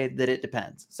say that it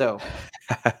depends. So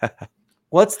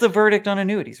what's the verdict on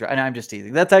annuities? And I'm just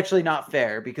teasing. That's actually not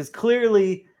fair, because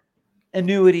clearly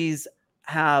annuities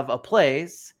have a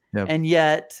place, and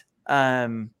yet,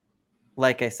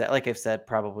 like I've said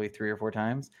probably 3 or 4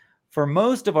 times, for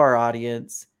most of our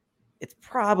audience, it's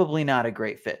probably not a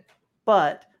great fit.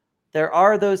 But there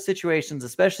are those situations,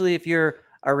 especially if you're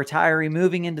a retiree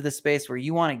moving into the space where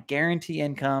you want to guarantee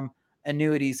income,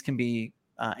 annuities can be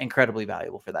incredibly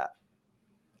valuable for that.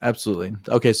 Absolutely.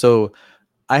 Okay, so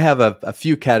I have a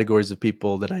few categories of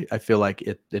people that I feel like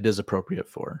it is appropriate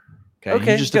for.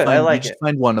 Okay, you just good. I like it.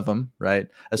 Find one of them, right?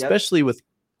 Especially with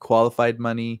qualified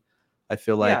money, I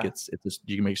feel like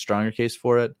you can make a stronger case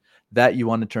for it. That you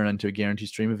want to turn into a guaranteed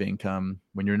stream of income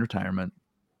when you're in retirement.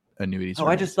 Annuities.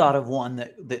 I just thought of one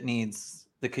that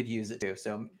could use it too.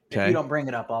 So if you don't bring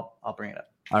it up, I'll bring it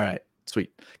up. All right,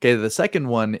 sweet. Okay, the second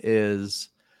one is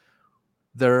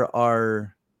there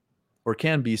are or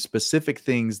can be specific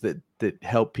things that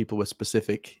help people with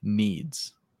specific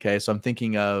needs. Okay, so I'm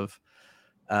thinking of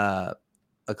a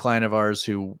client of ours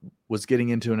who was getting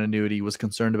into an annuity, was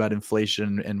concerned about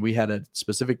inflation, and we had a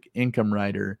specific income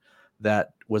rider that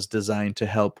was designed to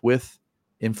help with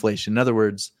inflation. In other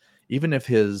words, even if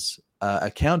his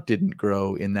account didn't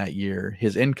grow in that year,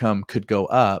 his income could go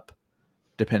up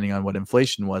depending on what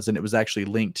inflation was, and it was actually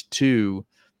linked to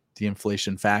the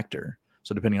inflation factor.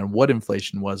 So depending on what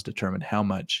inflation was, determined how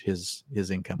much his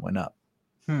income went up.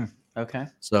 Okay.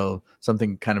 So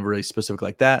something kind of really specific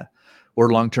like that,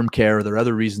 or long-term care. There are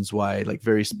other reasons why, like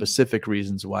very specific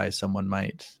reasons why someone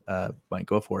might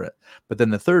go for it. But then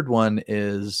the third one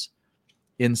is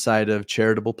inside of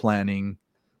charitable planning.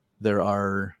 There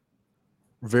are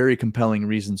very compelling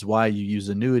reasons why you use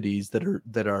annuities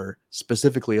that are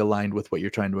specifically aligned with what you're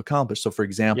trying to accomplish. So, for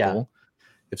example,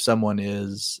 if someone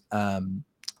is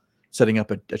setting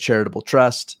up a charitable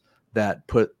trust that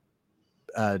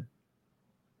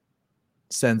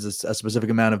sends a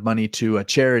specific amount of money to a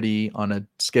charity on a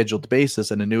scheduled basis,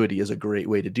 an annuity is a great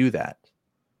way to do that.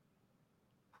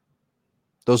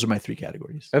 those are my 3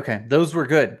 categories. Okay, those were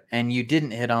good, and you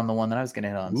didn't hit on the one that I was going to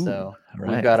hit on. Ooh, So all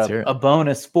right, we've got let's hear it. a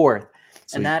bonus 4th,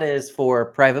 Sweet. and that is for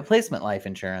private placement life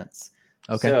insurance.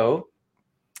 Okay. So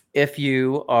if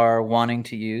you are wanting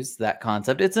to use that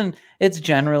concept, it's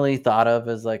generally thought of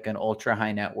as like an ultra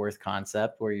high net worth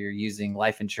concept where you're using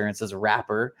life insurance as a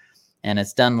wrapper, and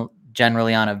it's done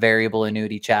generally on a variable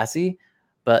annuity chassis.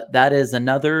 But that is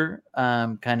another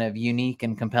kind of unique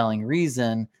and compelling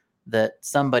reason that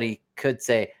somebody could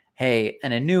say, hey,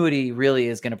 an annuity really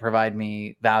is going to provide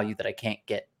me value that I can't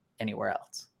get anywhere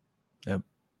else. Yep.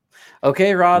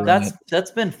 Okay, Rod, Right.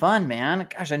 that's been fun, man.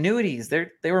 Gosh, annuities,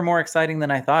 they were more exciting than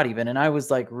I thought even. And I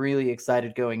was like really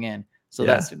excited going in. So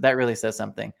Yeah. that really says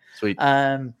something. Sweet.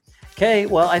 Okay,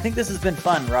 well, I think this has been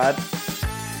fun, Rod.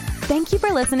 Thank you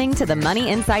for listening to the Money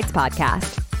Insights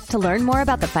podcast. To learn more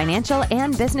about the financial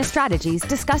and business strategies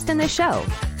discussed in this show,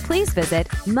 please visit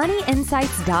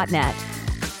moneyinsights.net.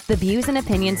 The views and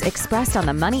opinions expressed on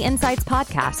the Money Insights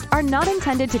podcast are not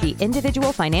intended to be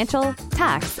individual financial,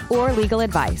 tax, or legal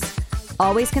advice.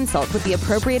 Always consult with the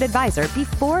appropriate advisor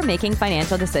before making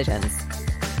financial decisions.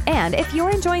 And if you're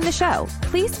enjoying the show,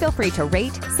 please feel free to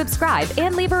rate, subscribe,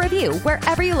 and leave a review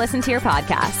wherever you listen to your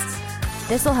podcasts.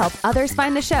 This will help others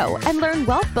find the show and learn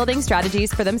wealth building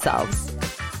strategies for themselves.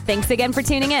 Thanks again for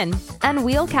tuning in, and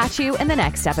we'll catch you in the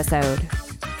next episode.